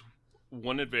 successes,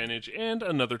 1 advantage, and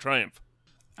another triumph.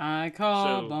 I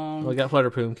call So- bone. We got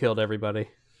Flutterplume killed everybody.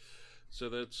 So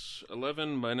that's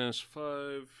 11 minus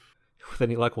 5. With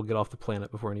any luck, we'll get off the planet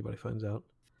before anybody finds out.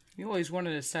 You always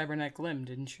wanted a cybernetic limb,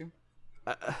 didn't you?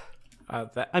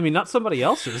 I mean, not somebody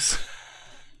else's.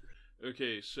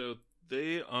 Okay, so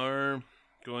they are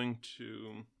going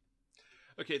to...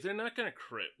 Okay, they're not going to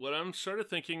crit. What I'm sort of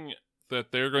thinking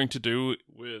that they're going to do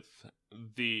with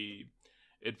the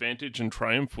advantage and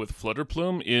triumph with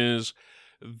Flutterplume is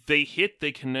they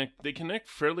connect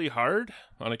fairly hard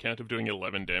on account of doing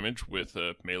 11 damage with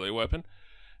a melee weapon,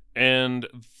 and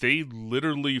they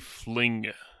literally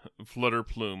fling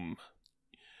Flutterplume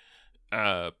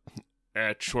at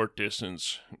short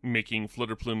distance, making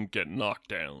Flutterplume get knocked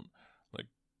down, like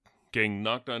getting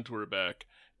knocked onto her back,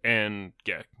 and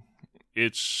yeah,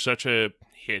 it's such a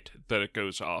hit that it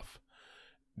goes off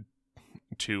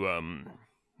to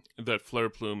that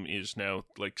Flutterplume is now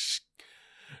like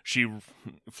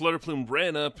Flutterplume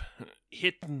ran up,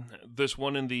 hit this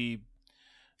one in the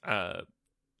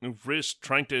wrist,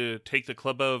 trying to take the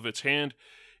club out of its hand.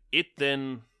 It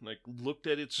then like looked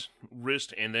at its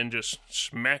wrist and then just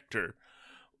smacked her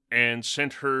and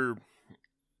sent her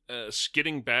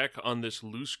skidding back on this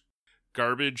loose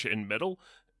garbage and metal,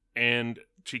 and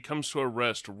she comes to a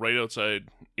rest right outside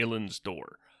Ilan's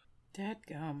door.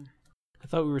 Dadgum. I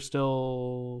thought we were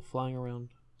still flying around.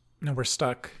 No, we're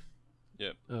stuck.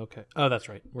 Yep. Okay. Oh, that's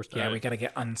right. We're still. Yeah, we gotta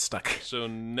get unstuck. So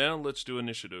now let's do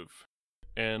initiative,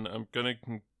 and I'm gonna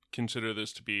consider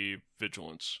this to be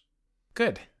vigilance.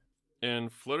 Good. And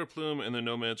Flutterplume and the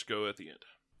Nomads go at the end.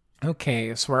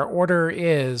 Okay, so our order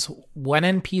is 1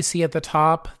 NPC at the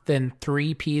top, then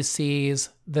 3 PCs,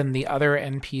 then the other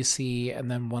NPC,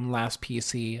 and then 1 last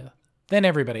PC, then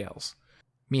everybody else,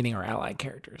 meaning our allied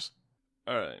characters.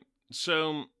 All right.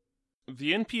 So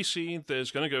the NPC that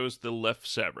is going to go is the Left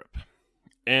Savrip.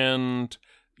 And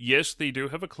yes, they do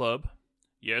have a club.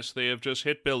 Yes, they have just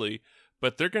hit Billy,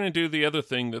 but they're going to do the other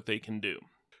thing that they can do,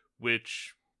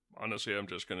 which, honestly, I'm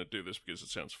just going to do this because it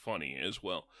sounds funny as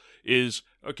well, is,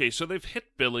 okay, so they've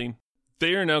hit Billy.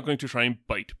 They are now going to try and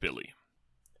bite Billy.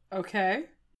 Okay.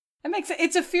 That makes it.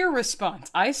 It's a fear response.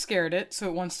 I scared it, so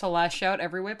it wants to lash out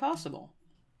every way possible.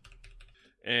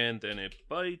 And then it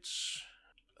bites.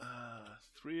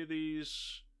 3 of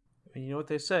these. And you know what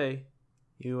they say?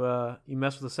 You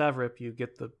mess with a Savrip, you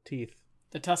get the teeth.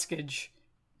 The tuskage.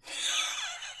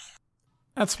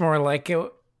 That's more like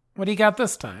it. What do you got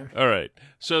this time? All right.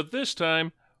 So this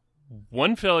time,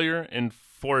 1 failure and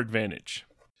 4 advantage.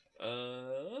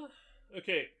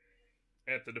 Okay.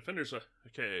 At the defenders.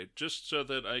 Okay, just so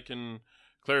that I can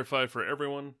clarify for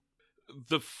everyone,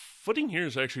 the footing here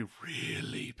is actually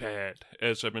really bad,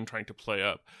 as I've been trying to play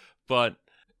up. But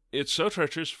it's so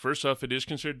treacherous. First off, it is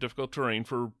considered difficult terrain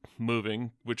for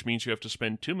moving, which means you have to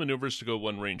spend 2 maneuvers to go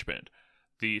 1 range band.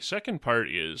 The second part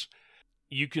is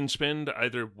you can spend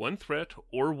either 1 threat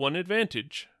or 1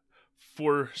 advantage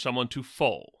for someone to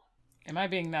fall. Am I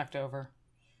being knocked over?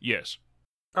 Yes.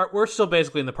 We're still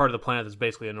basically in the part of the planet that's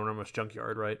basically an enormous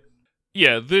junkyard, right?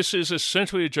 Yeah, this is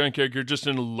essentially a junkyard. You're just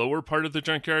in the lower part of the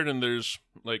junkyard, and there's,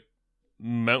 like,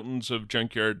 mountains of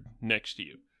junkyard next to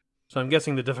you. So I'm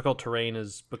guessing the difficult terrain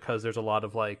is because there's a lot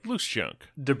of, like, Loose junk.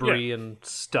 debris and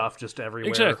stuff just everywhere.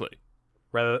 Exactly.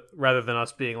 Rather than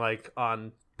us being, like,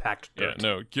 on packed dirt. Yeah,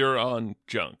 no, you're on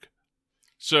junk.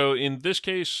 So in this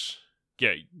case,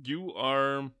 yeah, you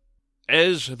are...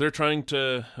 As they're trying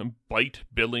to bite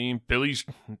Billy, Billy's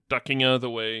ducking out of the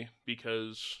way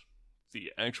because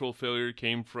the actual failure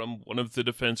came from one of the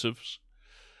defensives.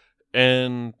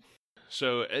 And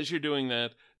so as you're doing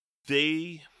that,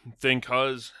 they then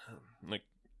cause, like,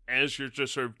 as you're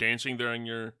just sort of dancing there on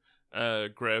your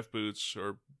grav boots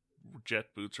or jet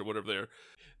boots or whatever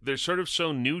they're sort of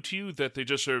so new to you that they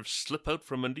just sort of slip out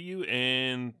from under you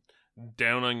and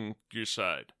down on your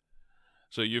side.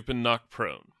 So you've been knocked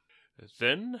prone.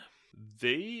 Then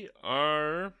they're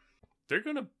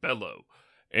going to bellow.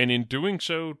 And in doing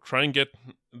so, try and get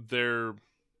their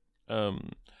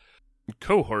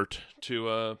cohort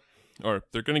to, or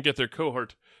they're going to get their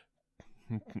cohort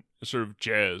sort of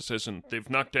jazzed, as in they've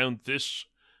knocked down this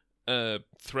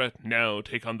threat, now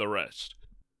take on the rest.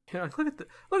 Yeah,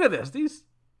 look at this.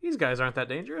 These guys aren't that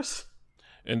dangerous.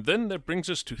 And then that brings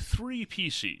us to 3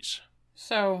 PCs.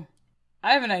 So,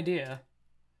 I have an idea.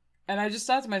 And I just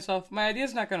thought to myself, my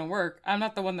idea's not going to work. I'm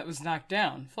not the one that was knocked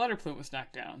down. Flutterplume was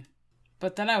knocked down.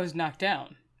 But then I was knocked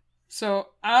down. So,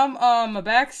 I'm on my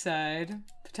backside,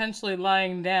 potentially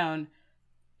lying down.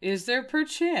 Is there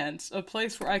perchance a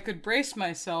place where I could brace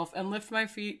myself and lift my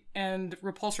feet and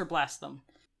repulsor blast them?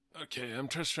 Okay, I'm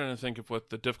just trying to think of what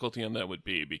the difficulty on that would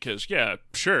be, because, yeah,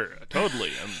 sure,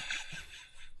 totally.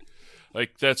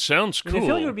 Like, that sounds cool. I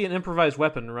feel like it would be an improvised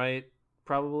weapon, right?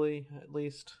 Probably, at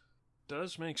least.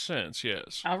 Does make sense,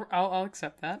 yes. I'll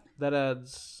accept that. That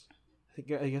adds...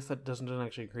 I guess that doesn't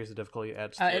actually increase the difficulty. It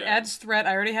adds it adds threat.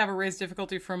 I already have a raised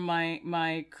difficulty from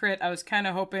my crit. I was kind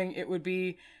of hoping it would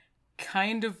be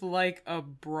kind of like a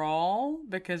brawl,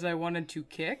 because I wanted to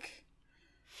kick.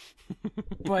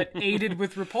 But aided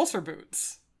with repulsor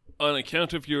boots. On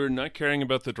account of your not caring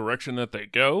about the direction that they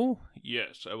go,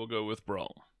 yes, I will go with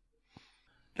brawl.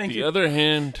 Thank you. The other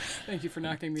hand, thank you for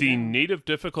knocking me the down. native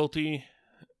difficulty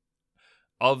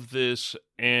of this,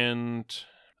 and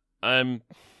I am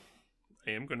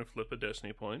going to flip a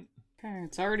destiny point. Okay,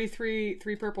 it's already three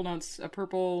purple notes, a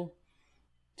purple,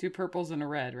 2 purples, and a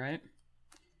red, right?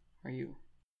 Are you?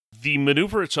 The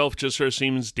maneuver itself just sort of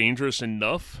seems dangerous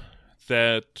enough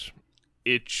that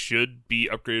it should be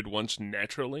upgraded once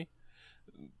naturally.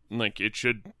 Like, it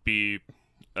should be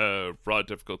a raw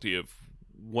difficulty of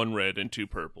 1 red and 2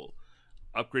 purple.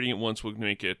 Upgrading it once would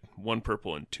make it 1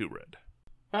 purple and 2 red.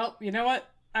 Well, you know what?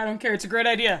 I don't care. It's a great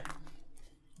idea.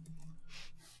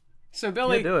 So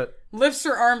Billy do it. lifts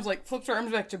her arms, like flips her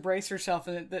arms back to brace herself,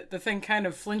 and the thing kind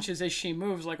of flinches as she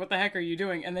moves, like, what the heck are you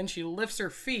doing? And then she lifts her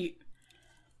feet,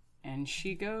 and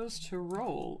she goes to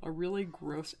roll a really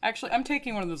gross... Actually, I'm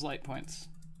taking one of those light points.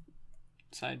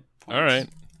 Side points. All right.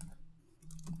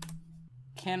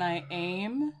 Can I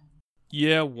aim?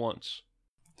 Yeah, once.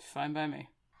 Fine by me.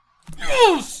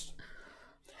 Yes!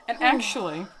 And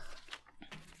actually...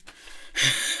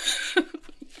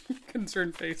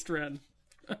 Concerned-faced Ren.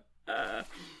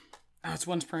 It's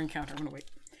once per encounter. I'm gonna wait.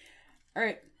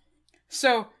 Alright.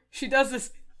 So, she does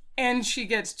this, and she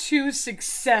gets 2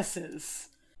 successes.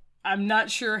 I'm not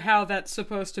sure how that's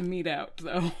supposed to meet out,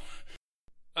 though.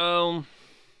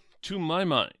 To my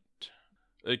mind,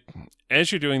 like,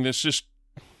 as you're doing this,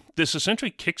 this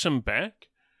essentially kicks him back,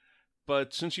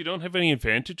 but since you don't have any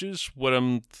advantages, what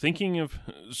I'm thinking of,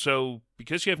 so,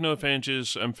 because you have no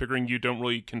advantages, I'm figuring you don't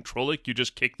really control it, you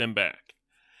just kick them back.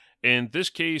 In this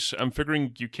case, I'm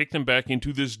figuring you kick them back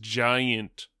into this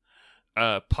giant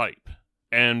pipe.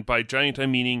 And by giant,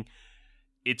 I'm meaning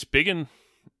it's big and...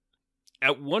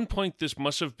 At one point, this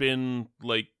must have been,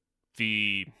 like,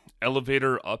 the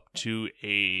elevator up to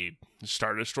a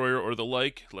Star Destroyer or the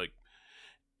like. Like,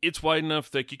 it's wide enough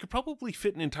that you could probably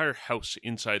fit an entire house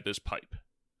inside this pipe.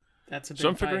 That's a big So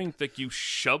I'm figuring pipe. that you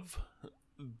shove...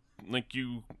 Like,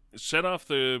 you set off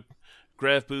the...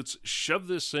 grav boots, shove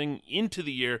this thing into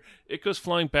the air, it goes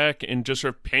flying back and just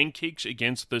sort of pancakes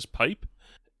against this pipe,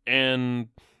 and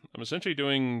I'm essentially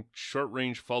doing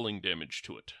short-range falling damage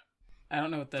to it. I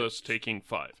don't know what that... Thus taking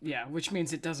 5. Yeah, which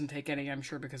means it doesn't take any, I'm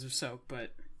sure, because of soak,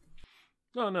 but...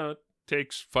 No, it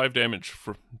takes 5 damage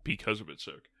because of its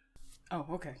soak. Oh,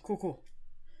 okay. Cool.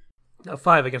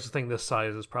 5 against a thing this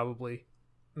size is probably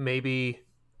maybe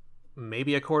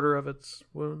a quarter of its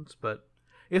wounds, but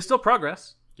it's still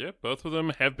progress. Yeah, both of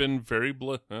them have been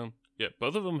both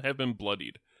of them have been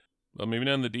bloodied. Well, maybe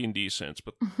not in the D&D sense,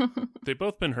 but they've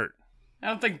both been hurt. I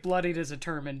don't think bloodied is a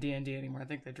term in D&D anymore. I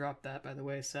think they dropped that by the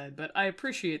wayside, but I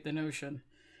appreciate the notion.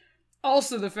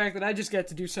 Also, the fact that I just get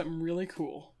to do something really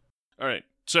cool. All right,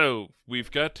 so we've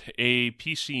got a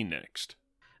PC next.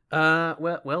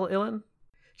 Well, Ilan,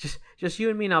 just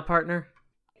you and me now, partner.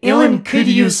 Ilan could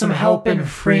use some help in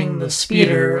freeing the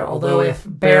speeder, although if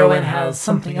Barrowin has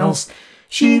something else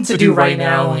she needs to do right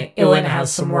now, Ilan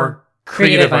has some more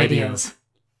creative ideas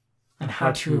on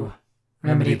how to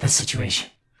remedy the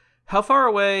situation. How far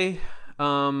away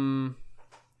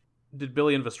did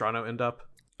Billy and Vestrano end up?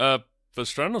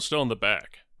 Vestrano's still in the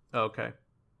back. Oh, okay.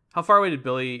 How far away did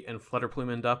Billy and Flutterplume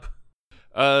end up?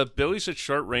 Billy's at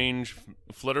short range.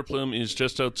 Flutterplume is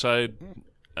just outside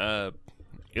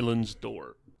Ilan's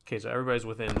door. Okay, so everybody's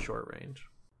within short range.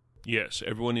 Yes,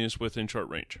 everyone is within short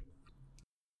range.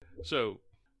 So,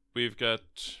 we've got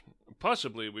an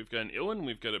Ilan,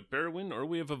 we've got a Barrowin, or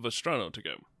we have a Vestrano to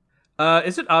go.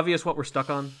 Is it obvious what we're stuck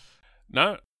on?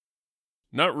 Not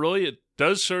really. It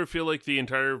does sort of feel like the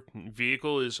entire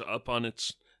vehicle is up on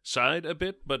its side a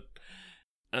bit, but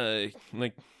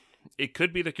like it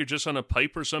could be that you're just on a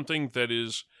pipe or something that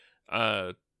is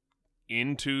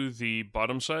into the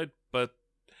bottom side. But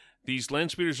these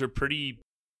land speeders are pretty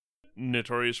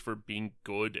notorious for being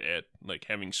good at like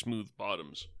having smooth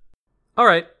bottoms. All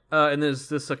right. And is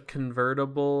this a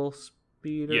convertible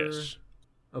speeder? Yes.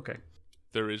 Okay.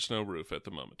 There is no roof at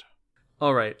the moment.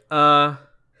 All right.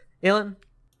 Aelin,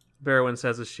 Barrowin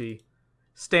says as she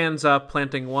stands up,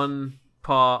 planting one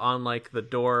paw on like the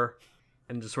door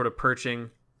and just sort of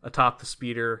perching atop the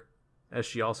speeder as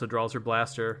she also draws her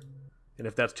blaster. And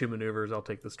if that's 2 maneuvers, I'll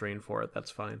take the strain for it.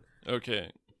 That's fine.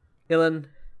 Okay. Aelin,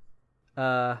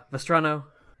 Vestrano,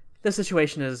 this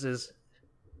situation is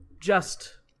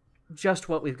just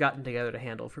what we've gotten together to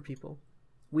handle for people.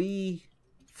 We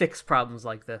fix problems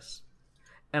like this.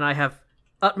 And I have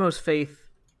utmost faith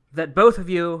that both of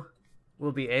you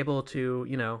will be able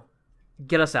to,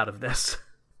 get us out of this.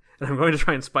 And I'm going to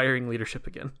try inspiring leadership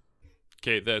again.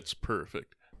 Okay, that's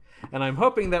perfect. And I'm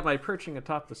hoping that my perching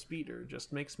atop the speeder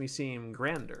just makes me seem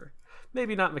grander.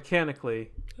 Maybe not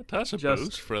mechanically. That's a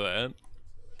boost for that.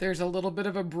 There's a little bit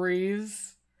of a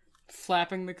breeze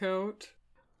flapping the coat.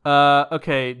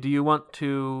 Okay, do you want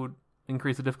to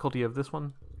increase the difficulty of this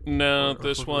one? No,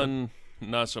 this one,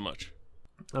 not so much.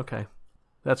 Okay.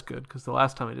 That's good, because the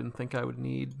last time I didn't think I would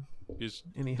need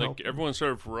any help. Like, everyone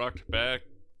sort of rocked back.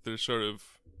 They're sort of,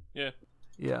 yeah.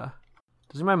 Yeah.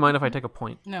 Does anybody mind if I take a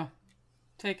point? No.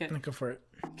 Take it. Go for it.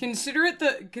 Consider it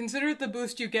the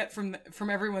boost you get from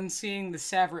everyone seeing the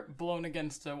Savrip blown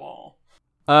against a wall.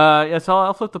 Yes,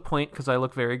 I'll flip the point because I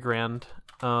look very grand.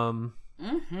 And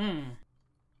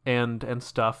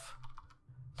stuff.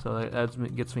 So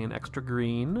that gets me an extra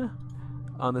green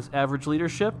on this average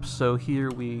leadership. So here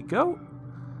we go.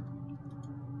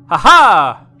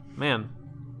 Haha! Man.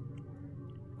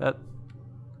 I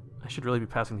should really be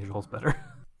passing these rolls better.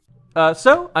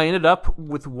 So I ended up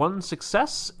with 1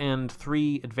 success and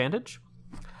 3 advantage.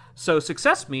 So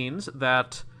success means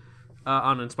that,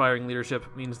 on inspiring leadership,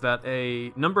 means that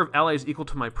a number of allies equal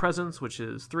to my presence, which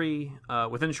is 3,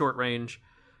 within short range,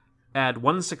 add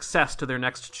 1 success to their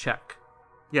next check.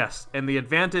 Yes, and the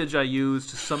advantage I use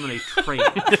to summon a train.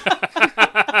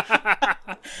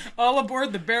 All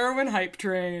aboard the Barrowin hype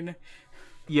train.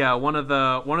 Yeah, one of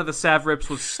the Savrips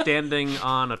was standing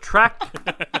on a track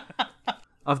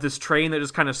of this train that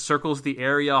just kind of circles the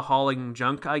area hauling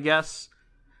junk, I guess.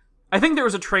 I think there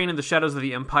was a train in the Shadows of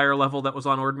the Empire level that was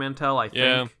on Ord Mantell, I think.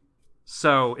 Yeah.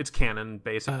 So it's canon,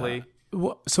 basically.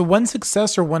 So 1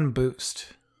 success or 1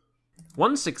 boost?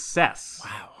 1 success.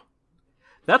 Wow.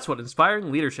 That's what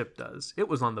inspiring leadership does. It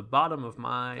was on the bottom of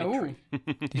my tree.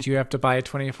 Did you have to buy a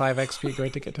 25 XP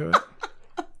grid to get to it?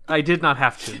 I did not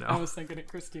have to, no. I was thinking it,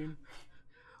 Christine.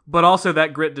 But also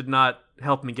that grit did not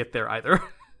help me get there either.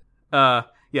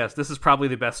 Yes, this is probably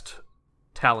the best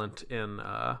talent in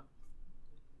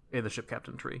the ship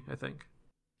captain tree, I think.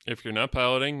 If you're not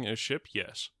piloting a ship,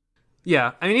 yes.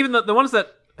 Yeah, I mean, even the ones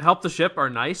that help the ship are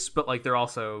nice, but like they're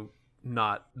also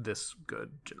not this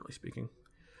good, generally speaking.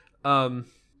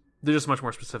 They're just much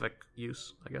more specific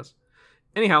use, I guess.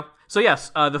 Anyhow, so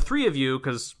yes, the 3 of you,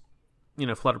 because,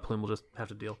 Flutterplume will just have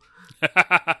to deal,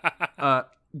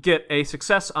 get a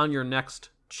success on your next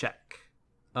check.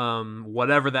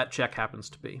 Whatever that check happens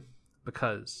to be,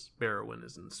 because Barrowin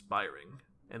is inspiring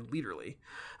and leaderly.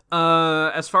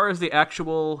 As far as the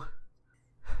actual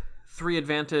 3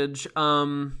 advantage,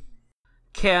 can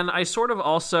I sort of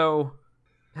also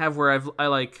have where I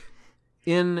like,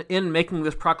 in making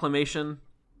this proclamation,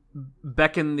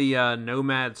 beckon the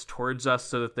nomads towards us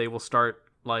so that they will start,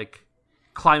 like,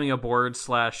 climbing aboard /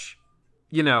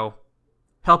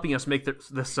 helping us make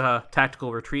this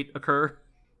tactical retreat occur?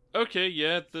 Okay,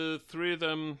 yeah, the 3 of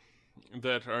them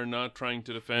that are not trying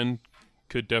to defend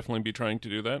could definitely be trying to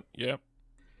do that, yeah.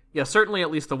 Yeah, certainly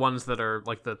at least the ones that are,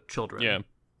 like, the children. Yeah.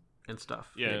 And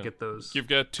stuff. Yeah. Get those. You've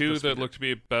got 2 that look to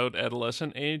be about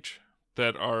adolescent age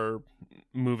that are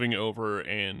moving over,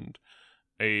 and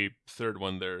a 3rd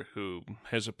one there who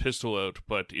has a pistol out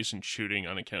but isn't shooting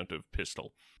on account of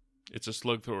pistol. It's a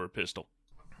slug thrower pistol.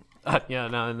 Yeah,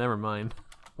 no, never mind.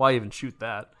 Why even shoot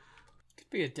that? Could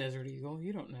be a Desert Eagle,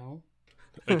 you don't know.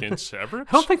 Against Savrips?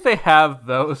 I don't think they have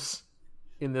those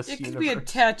in this universe. It could be a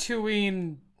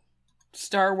Tatooine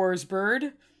Star Wars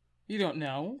bird. You don't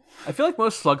know. I feel like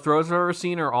most slug throwers I've ever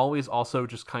seen are always also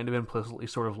just kind of implicitly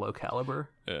sort of low caliber.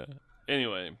 Yeah.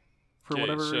 Anyway. For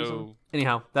whatever reason.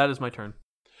 Anyhow, that is my turn.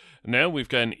 Now we've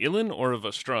got an Ilan or a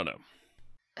Vestrano.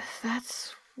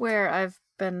 That's where I've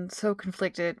been so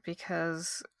conflicted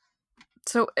because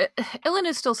So Ilan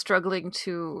is still struggling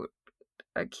to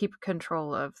keep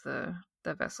control of the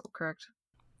vessel, correct?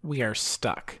 We are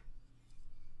stuck.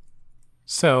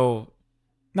 So,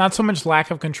 not so much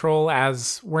lack of control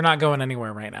as we're not going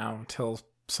anywhere right now until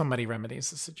somebody remedies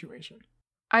the situation.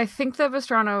 I think that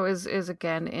Vestrano is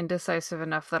again indecisive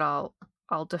enough that I'll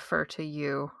defer to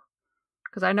you,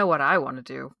 because I know what I want to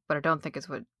do, but I don't think it's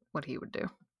what he would do.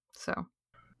 So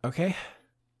okay.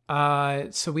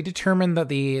 So we determined that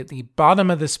the bottom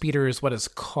of the speeder is what is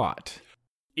caught.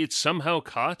 It's somehow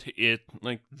caught. It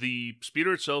the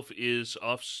speeder itself is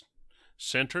off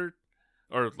center,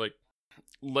 or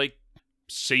like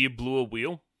say you blew a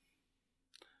wheel.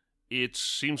 It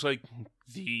seems like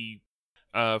the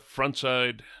front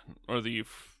side or the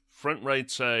front right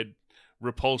side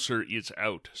repulsor is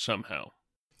out somehow.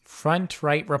 Front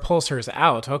right repulsor is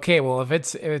out. Okay, well if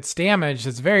it's damaged,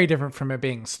 it's very different from it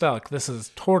being stuck. This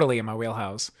is totally in my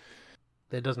wheelhouse.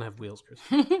 It doesn't have wheels, Chris.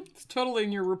 It's totally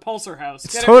in your repulsor house.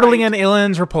 It's totally in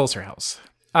Ilan's repulsor house.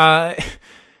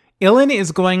 Ilan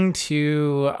is going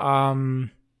to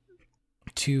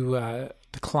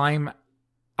climb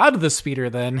out of the speeder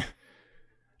then,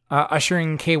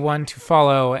 ushering K1 to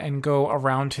follow and go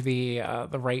around to the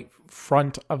right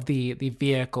front of the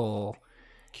vehicle.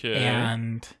 Okay.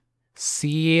 And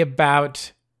see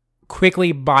about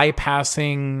quickly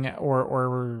bypassing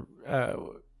or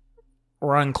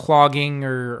unclogging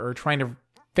or trying to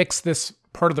fix this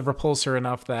part of the repulsor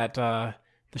enough that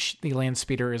the land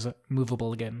speeder is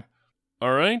movable again.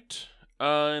 All right.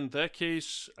 In that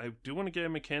case, I do want to get a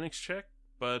mechanics check,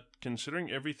 but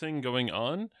considering everything going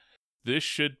on, this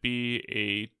should be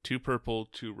a 2 purple,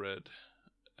 2 red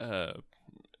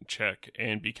check.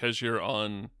 And because you're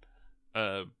on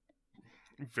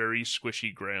very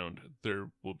squishy ground, there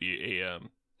will be a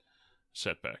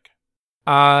setback.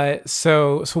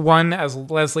 So one, as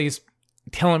Leslie's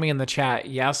telling me in the chat,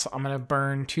 yes, I'm gonna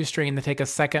burn 2 strain to take a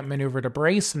second maneuver to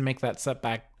brace and make that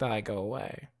setback die go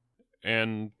away.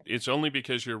 And it's only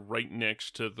because you're right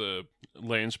next to the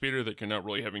land speeder that you're not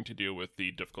really having to deal with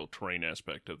the difficult terrain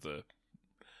aspect of the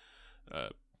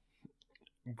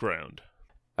ground.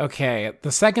 Okay,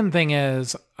 the second thing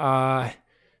is,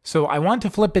 so I want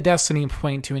to flip a destiny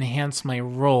point to enhance my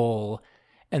roll.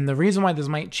 And the reason why this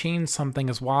might change something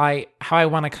is how I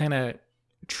want to kind of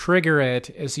trigger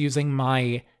it is using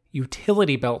my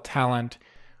utility belt talent,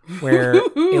 where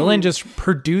Ilan just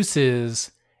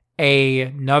produces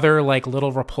another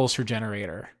little repulsor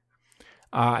generator.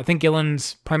 I think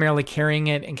Ilan's primarily carrying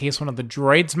it in case one of the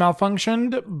droids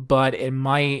malfunctioned, but it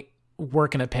might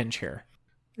work in a pinch here.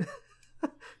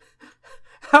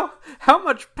 How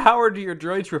much power do your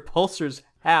droid's repulsors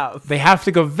have? They have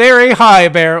to go very high,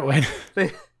 Barrett.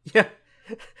 Yeah.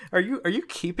 Are you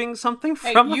keeping something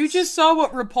from us? You just saw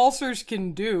what repulsors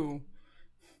can do.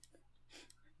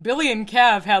 Billy and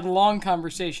Cav had long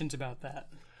conversations about that.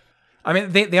 I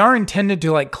mean, they are intended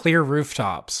to clear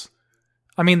rooftops.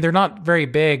 I mean, they're not very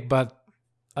big, but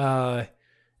and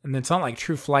it's not like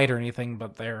true flight or anything,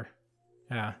 but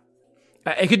yeah.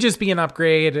 It could just be an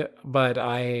upgrade, but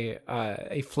a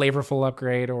flavorful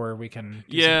upgrade, or we can.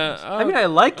 I mean, I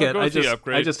like it. I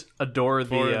just adore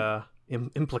the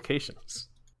implications.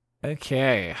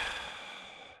 Okay.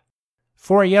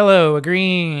 4 yellow, a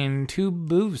green, 2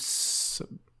 boosts,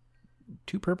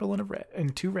 2 purple and a red,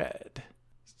 and 2 red.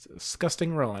 It's a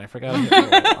disgusting roll, and I forgot how to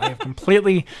roll. I have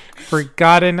completely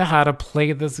forgotten how to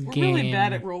play this game. We're really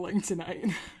bad at rolling tonight.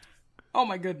 Oh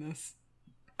my goodness.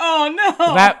 Oh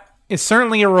no! That is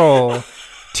certainly a roll.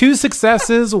 2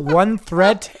 successes, 1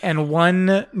 threat, and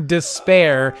 1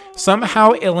 despair.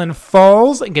 Somehow Ilan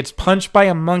falls and gets punched by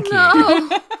a monkey. No.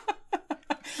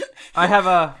 I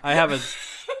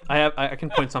can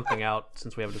point something out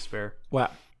since we have a despair.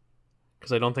 What?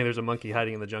 Because I don't think there's a monkey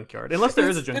hiding in the junkyard. Unless there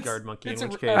is a junkyard monkey, in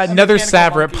which case... Another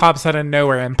Savret pops out of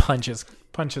nowhere and punches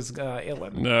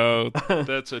Ilan. No,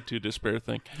 that's a 2 despair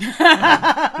thing.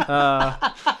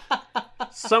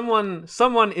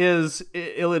 Someone is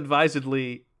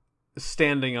ill-advisedly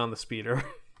standing on the speeder.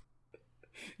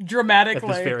 Dramatically.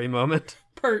 At this very moment.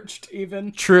 Perched,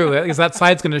 even. True, because that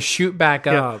side's going to shoot back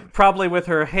up. Probably with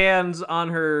her hands on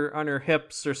her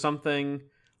hips or something,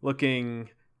 looking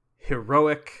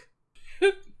heroic,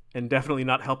 and definitely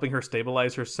not helping her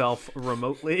stabilize herself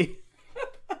remotely.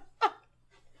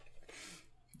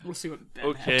 We'll see what Ben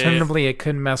Okay. Alternatively, it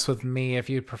could mess with me if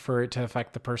you'd prefer it to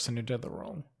affect the person who did the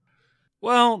roll.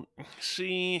 Well,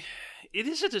 see, it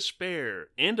is a despair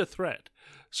and a threat.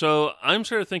 So I'm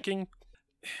sort of thinking,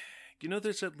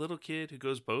 there's that little kid who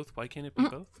goes both. Why can't it be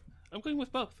both? I'm going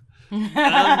with both. On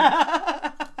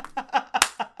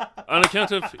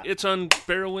account of it's on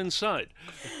Barrowin's side.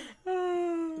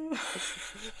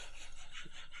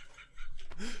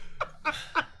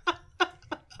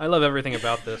 I love everything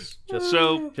about this. Just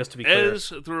to be clear. As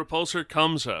the repulsor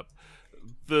comes up,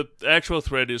 the actual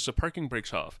thread is the parking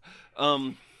brakes off.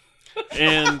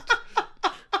 And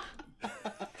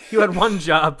You had one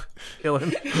job,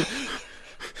 Ilan.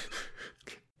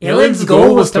 Ilan's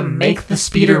goal was to make the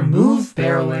speeder move,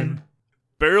 Barrowin.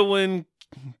 Barrowin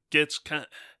gets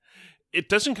it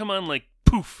doesn't come on like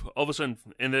poof all of a sudden,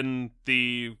 and then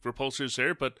the repulsor's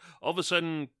there, but all of a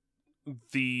sudden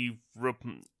the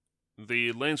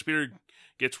land speeder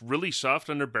gets really soft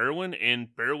under Barrowin, and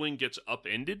Barrowin gets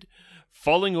upended,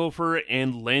 falling over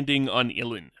and landing on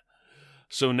Ilan.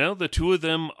 So now the two of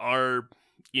them are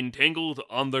entangled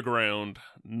on the ground,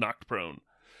 knocked prone,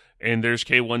 and there's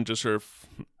K1 just sort of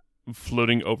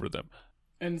floating over them.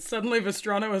 And suddenly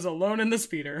Vestrano is alone in the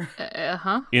speeder.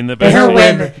 In the back.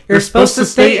 Barrowin, you're supposed to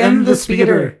stay in the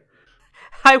speeder.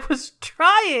 I was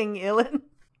trying, Ilan.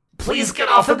 Please get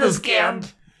off of this,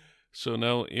 Gand. So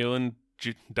now Ilan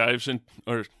dives in,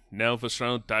 or now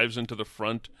Vestrano dives into the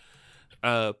front,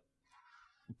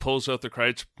 pulls out the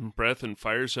Kryde's breath and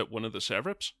fires at one of the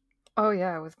Savrips. Oh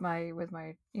yeah, with my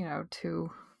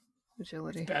 2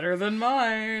 agility. Better than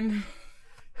mine.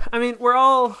 I mean, we're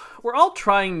all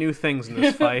trying new things in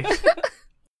this fight.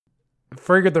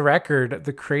 For the record,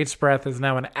 the Krait's breath is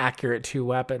now an accurate 2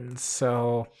 weapons,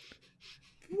 so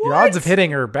your odds of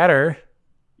hitting are better.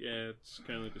 Yeah, it's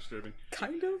kind of disturbing.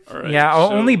 Kind of? All right, Yeah,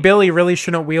 so only Billy really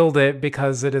shouldn't wield it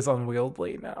because it is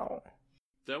unwieldy now.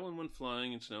 that one went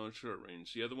flying, it's now in short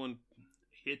range. The other one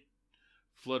hit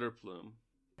Flutterplume.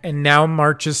 And now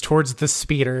marches towards the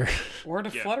speeder. Or to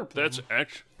Flutterplume. That's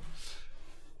actually...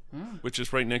 Which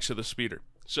is right next to the speeder.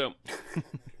 So...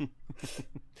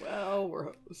 Well,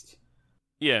 we're host.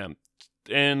 Yeah,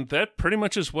 and that pretty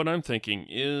much is what I'm thinking,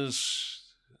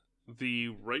 is the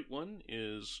right one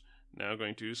is now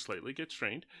going to slightly get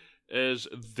strained as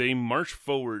they march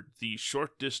forward the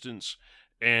short distance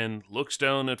and looks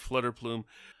down at Flutterplume,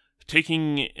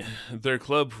 taking their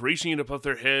club, raising it above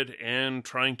their head, and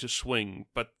trying to swing.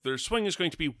 But their swing is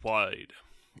going to be wide,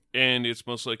 and it's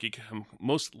most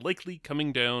likely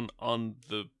coming down on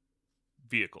the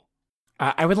vehicle.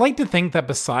 I would like to think that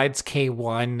besides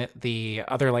K1, the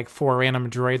other 4 random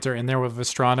droids are in there with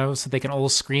Vestrano, so they can all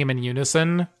scream in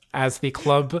unison as the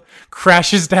club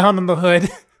crashes down on the hood.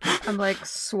 I'm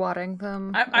swatting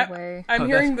them away. I'm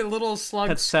hearing the little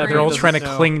slugs scream. They're all trying to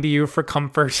cling to you for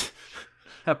comfort.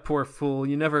 That poor fool.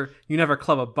 You never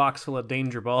club a box full of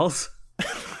danger balls.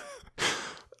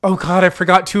 Oh god, I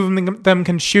forgot 2 of them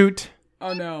can shoot.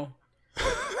 Oh no.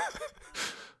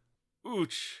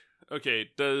 Ooch. Okay,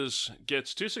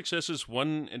 gets 2 successes,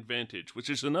 1 advantage, which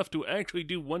is enough to actually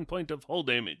do 1 point of hull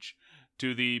damage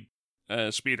to the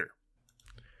speeder.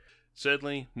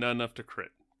 Sadly, not enough to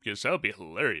crit, because that would be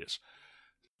hilarious.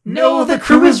 No, the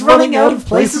crew is running out of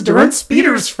places to rent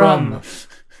speeders from.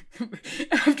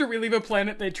 After we leave a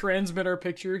planet, they transmit our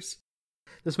pictures.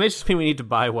 This may just mean we need to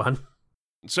buy one.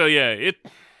 So yeah,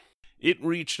 it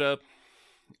reached up,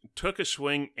 took a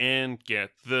swing, and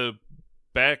the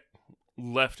back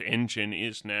left engine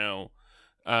is now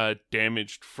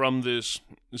damaged from this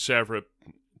Savrip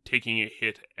taking a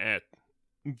hit at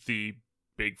the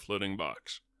big floating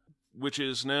box, which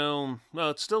is now,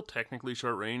 well, it's still technically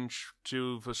short range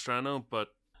to Vestrano, but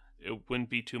it wouldn't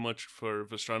be too much for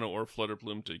Vestrano or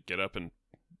Flutterplume to get up and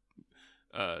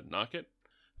knock it.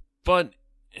 But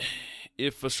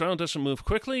if Vestrano doesn't move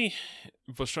quickly,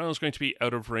 Vestrano is going to be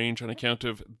out of range on account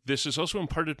of this has also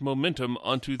imparted momentum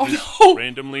onto this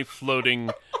randomly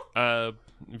floating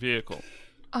vehicle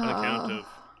on account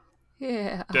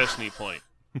of Destiny Point.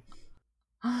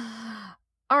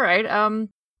 All right.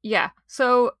 Yeah.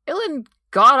 So Ilan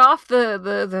got off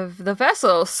the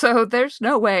vessel, so there's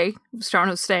no way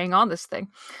Vestrano's staying on this thing.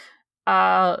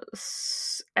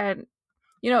 And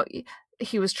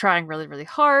he was trying really, really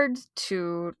hard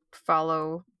to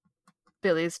follow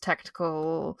Billy's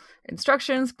tactical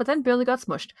instructions, but then Billy got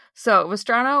smushed. So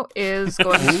Vestrano is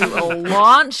going to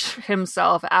launch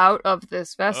himself out of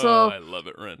this vessel. Oh, I love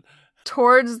it, Ren.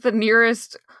 Towards the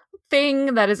nearest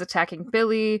thing that is attacking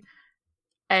Billy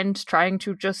and trying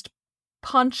to just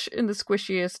punch in the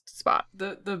squishiest spot.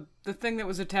 The thing that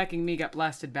was attacking me got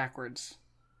blasted backwards.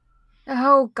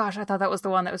 Oh gosh, I thought that was the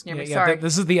one that was near me. Sorry.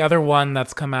 This is the other one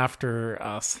that's come after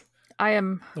us. I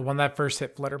am... The one that first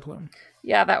hit Flutterplume.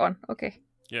 Yeah, that one. Okay.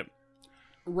 Yep.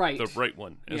 Right. The right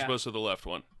one, as opposed to the left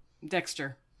one.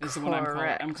 Dexter is the one I'm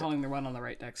calling. I'm calling the one on the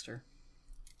right Dexter.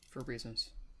 For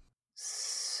reasons.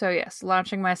 So yes,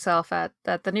 launching myself at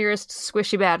the nearest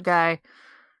squishy bad guy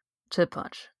to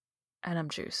punch. And I'm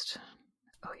juiced.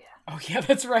 Oh yeah. Oh yeah,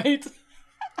 that's right.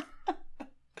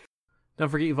 Don't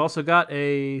forget, you've also got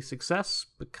a success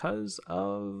because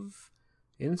of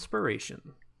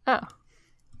inspiration. Oh,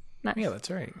 nice. Yeah,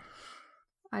 that's right.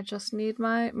 I just need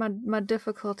my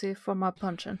difficulty for my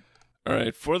punching. All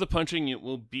right, for the punching, it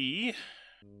will be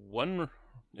one.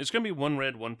 It's going to be 1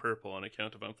 red, 1 purple on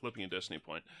account of I'm flipping a destiny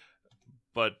point.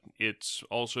 But it's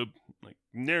also, like,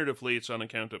 narratively, it's on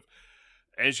account of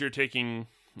as you're taking,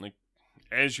 like,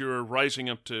 as you're rising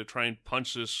up to try and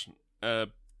punch this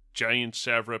giant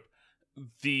Savrip,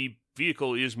 the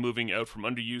vehicle is moving out from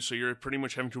under you, so you're pretty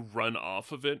much having to run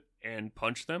off of it and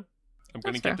punch them. I'm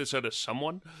going to get this out of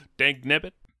someone. Dag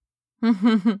nebbit.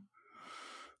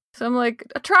 So I'm like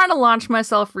trying to launch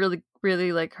myself really,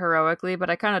 really like heroically, but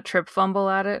I kind of trip fumble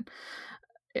at it.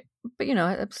 But you know,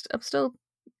 I'm still,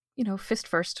 you know, fist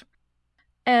first.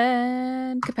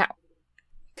 And kapow.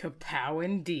 Kapow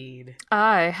indeed.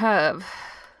 I have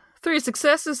 3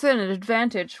 successes and an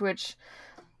advantage, which,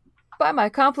 by my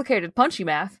complicated punchy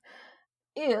math,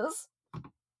 is,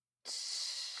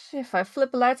 if I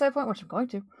flip a light side point, which I'm going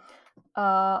to,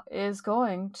 is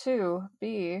going to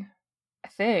be, I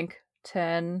think,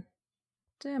 10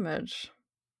 damage.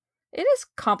 It is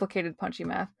complicated punchy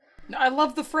math. I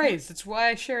love the phrase. That's why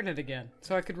I shared it again,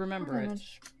 so I could remember it.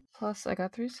 Plus, I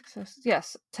got 3 successes.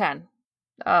 Yes, 10.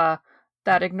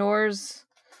 That ignores,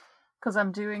 because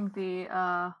I'm doing the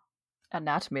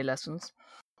anatomy lessons.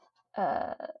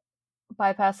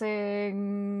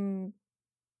 Bypassing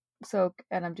soak,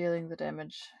 and I'm dealing the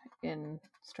damage in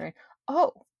strain.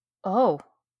 Oh,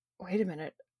 wait a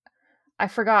minute. I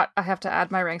forgot I have to add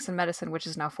my ranks in medicine, which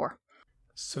is now 4.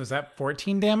 So is that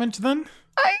 14 damage then?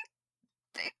 I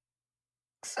think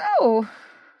so.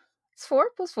 It's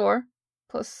 4 plus 4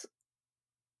 plus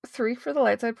 3 for the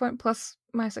light side point plus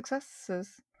my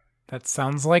successes. That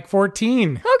sounds like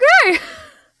 14. Okay.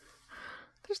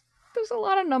 There's a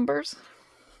lot of numbers.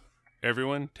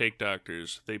 Everyone, take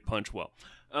doctors. They punch well.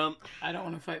 I don't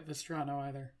want to fight Vestrano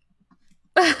either.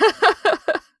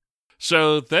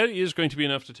 So that is going to be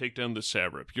enough to take down the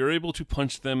Savrip. You're able to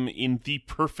punch them in the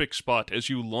perfect spot as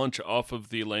you launch off of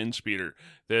the land speeder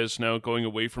that is now going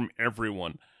away from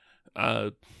everyone.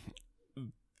 The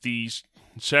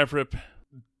Savrip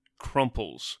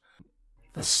crumples.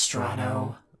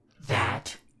 Vestrano,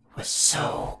 that was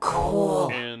so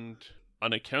cool. And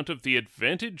on account of the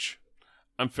advantage,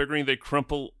 I'm figuring they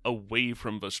crumple away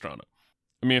from Vestrano.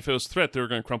 I mean, if it was threat, they were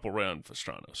going to crumple around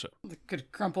Vestrano, so. They could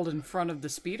have crumpled in front of the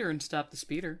speeder and stopped the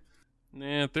speeder.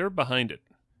 Nah, they're behind it.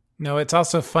 No, it's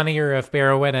also funnier if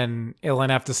Barrowin and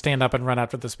Ilan have to stand up and run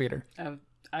after the speeder.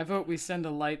 I vote we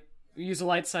use a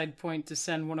light side point to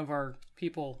send one of our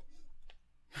people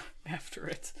after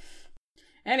it.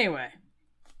 Anyway,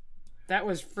 that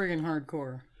was friggin'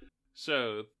 hardcore.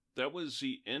 So, that was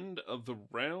the end of the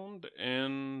round,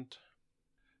 and...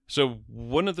 So,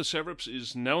 one of the Savrips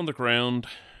is now on the ground.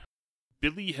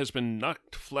 Billy has been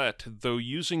knocked flat, though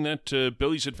using that to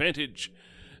Billy's advantage,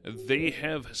 they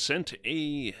have sent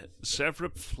a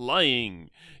Savrip flying.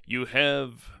 You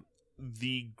have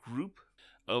the group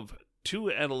of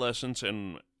 2 adolescents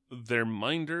and their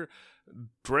minder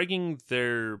dragging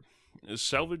their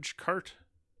salvage cart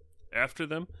after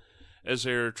them as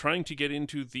they're trying to get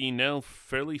into the now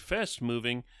fairly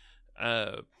fast-moving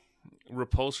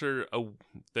repulsor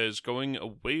that is going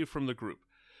away from the group.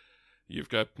 You've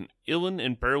got Ilan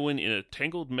and Barrowin in a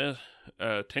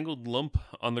tangled lump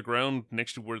on the ground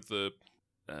next to where the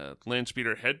land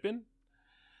speeder had been.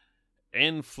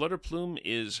 And Flutterplume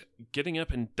is getting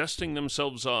up and dusting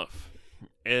themselves off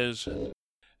as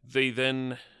they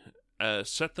then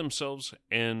set themselves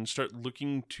and start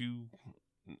looking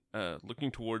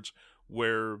towards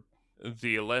where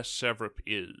the last Savrip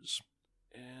is.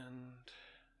 And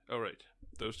all right,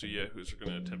 those 2 yahoos are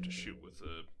going to attempt to shoot with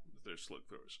their slug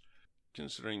throwers.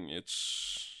 Considering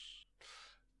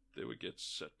they would get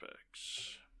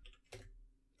setbacks.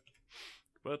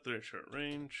 But they're short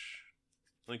range.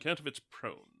 On account of its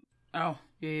prone. Oh,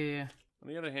 yeah. On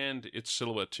the other hand, it's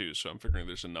silhouette too, so I'm figuring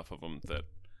there's enough of them that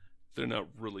they're not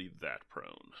really that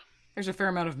prone. There's a fair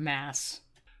amount of mass.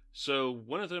 So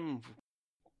one of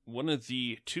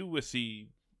the 2 with the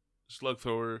slug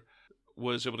thrower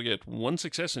was able to get 1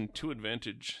 success and 2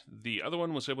 advantage. The other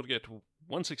one was able to get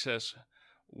 1 success,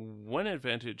 1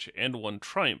 advantage, and 1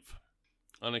 triumph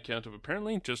on account of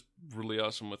apparently just really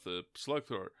awesome with the slug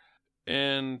thrower.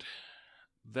 And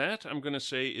that, I'm going to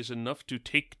say, is enough to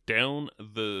take down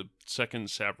the second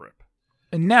Savrip.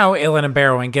 And now Ilan and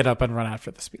Barrowin get up and run after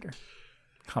the speeder.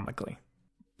 Comically.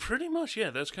 Pretty much,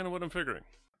 yeah, that's kind of what I'm figuring.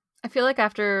 I feel like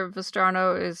after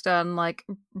Vestrano is done, like,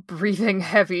 breathing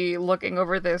heavy, looking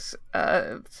over this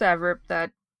Savrip that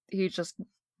he just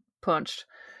punched,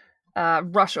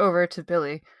 rush over to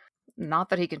Billy. Not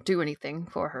that he can do anything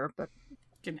for her, but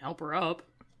Can help her up.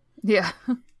 yeah.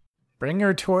 Bring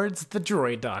her towards the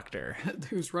droid doctor.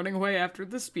 Who's running away after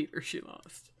the speeder she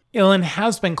lost. Ilan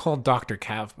has been called Dr.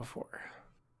 Cav before.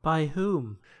 By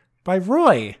whom? By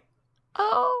Roy.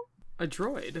 Oh. A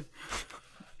droid.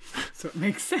 So it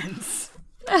makes sense.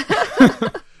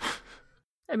 I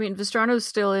mean, Vistrano's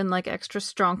still in like extra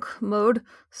strong mode,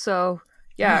 so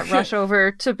yeah, rush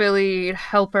over to Billy,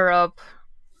 help her up.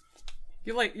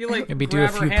 You like Maybe do a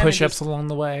grab her few hand and push-ups just- along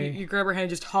the way. You grab her hand,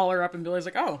 just holler up, and Billy's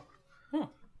like, "Oh,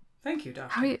 thank you,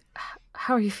 doctor."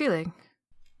 How are you feeling?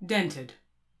 Dented.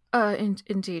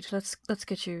 Indeed. Let's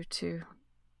get you to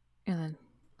Ilan.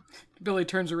 Billy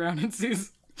turns around and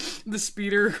sees the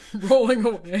speeder rolling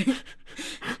away.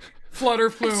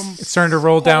 Flutterplume. It's starting to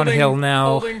roll downhill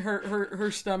now. Holding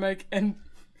her stomach, and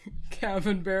Cav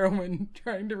and Barrowman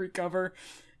trying to recover.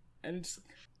 And it's,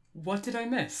 what did I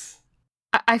miss?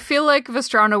 I feel like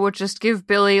Vistrano would just give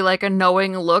Billy like a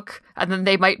knowing look, and then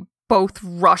they might both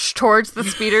rush towards the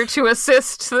speeder to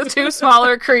assist the two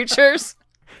smaller creatures.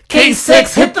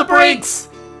 K6, hit the brakes!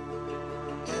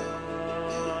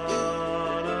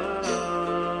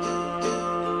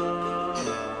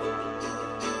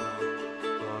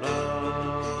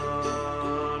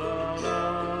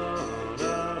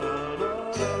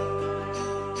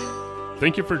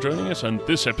 Thank you for joining us on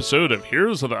this episode of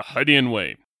Heroes of the Hydian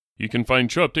Way. You can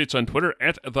find show updates on Twitter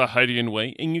at The Hydian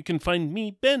Way, and you can find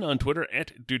me, Ben, on Twitter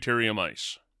at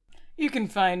Deuteriumice. You can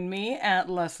find me at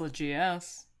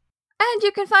LeslaGS. And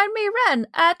you can find me, Ren,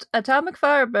 at Atomic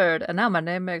Firebird. And now my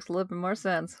name makes a little bit more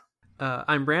sense.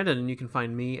 I'm Brandon, and you can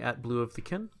find me at Blue of the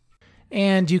Kin.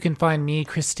 And you can find me,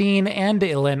 Christine, and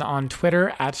Ilan on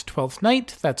Twitter at 12th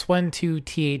Night. That's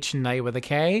 12th Night with a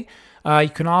K. You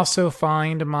can also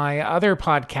find my other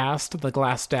podcast, The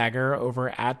Glass Dagger, over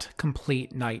at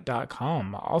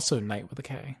CompleteNight.com. Also Night with a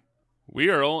K. We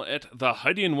are all at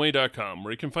thehydianway.com,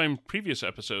 where you can find previous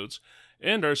episodes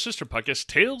and our sister podcast,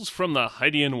 Tales from the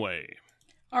Hydian Way.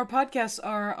 Our podcasts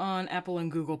are on Apple and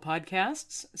Google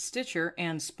Podcasts, Stitcher,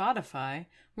 and Spotify,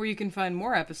 where you can find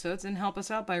more episodes and help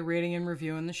us out by rating and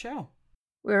reviewing the show.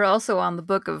 We're also on the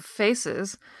Book of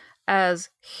Faces as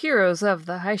Heroes of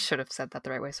the... I should have said that the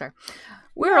right way, sorry.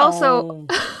 We're also...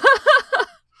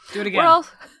 Do it again.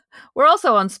 We're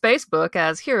also on Spacebook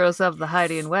as Heroes of the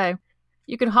Hydian Way.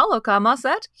 You can holocom us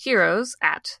at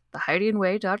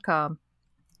heroes@thehydianway.com.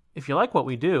 If you like what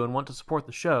we do and want to support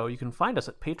the show, you can find us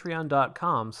at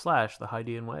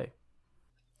patreon.com/thehydianway.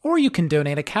 Or you can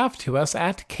donate a calf to us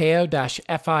at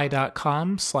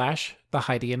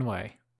ko-fi.com/thehydianway.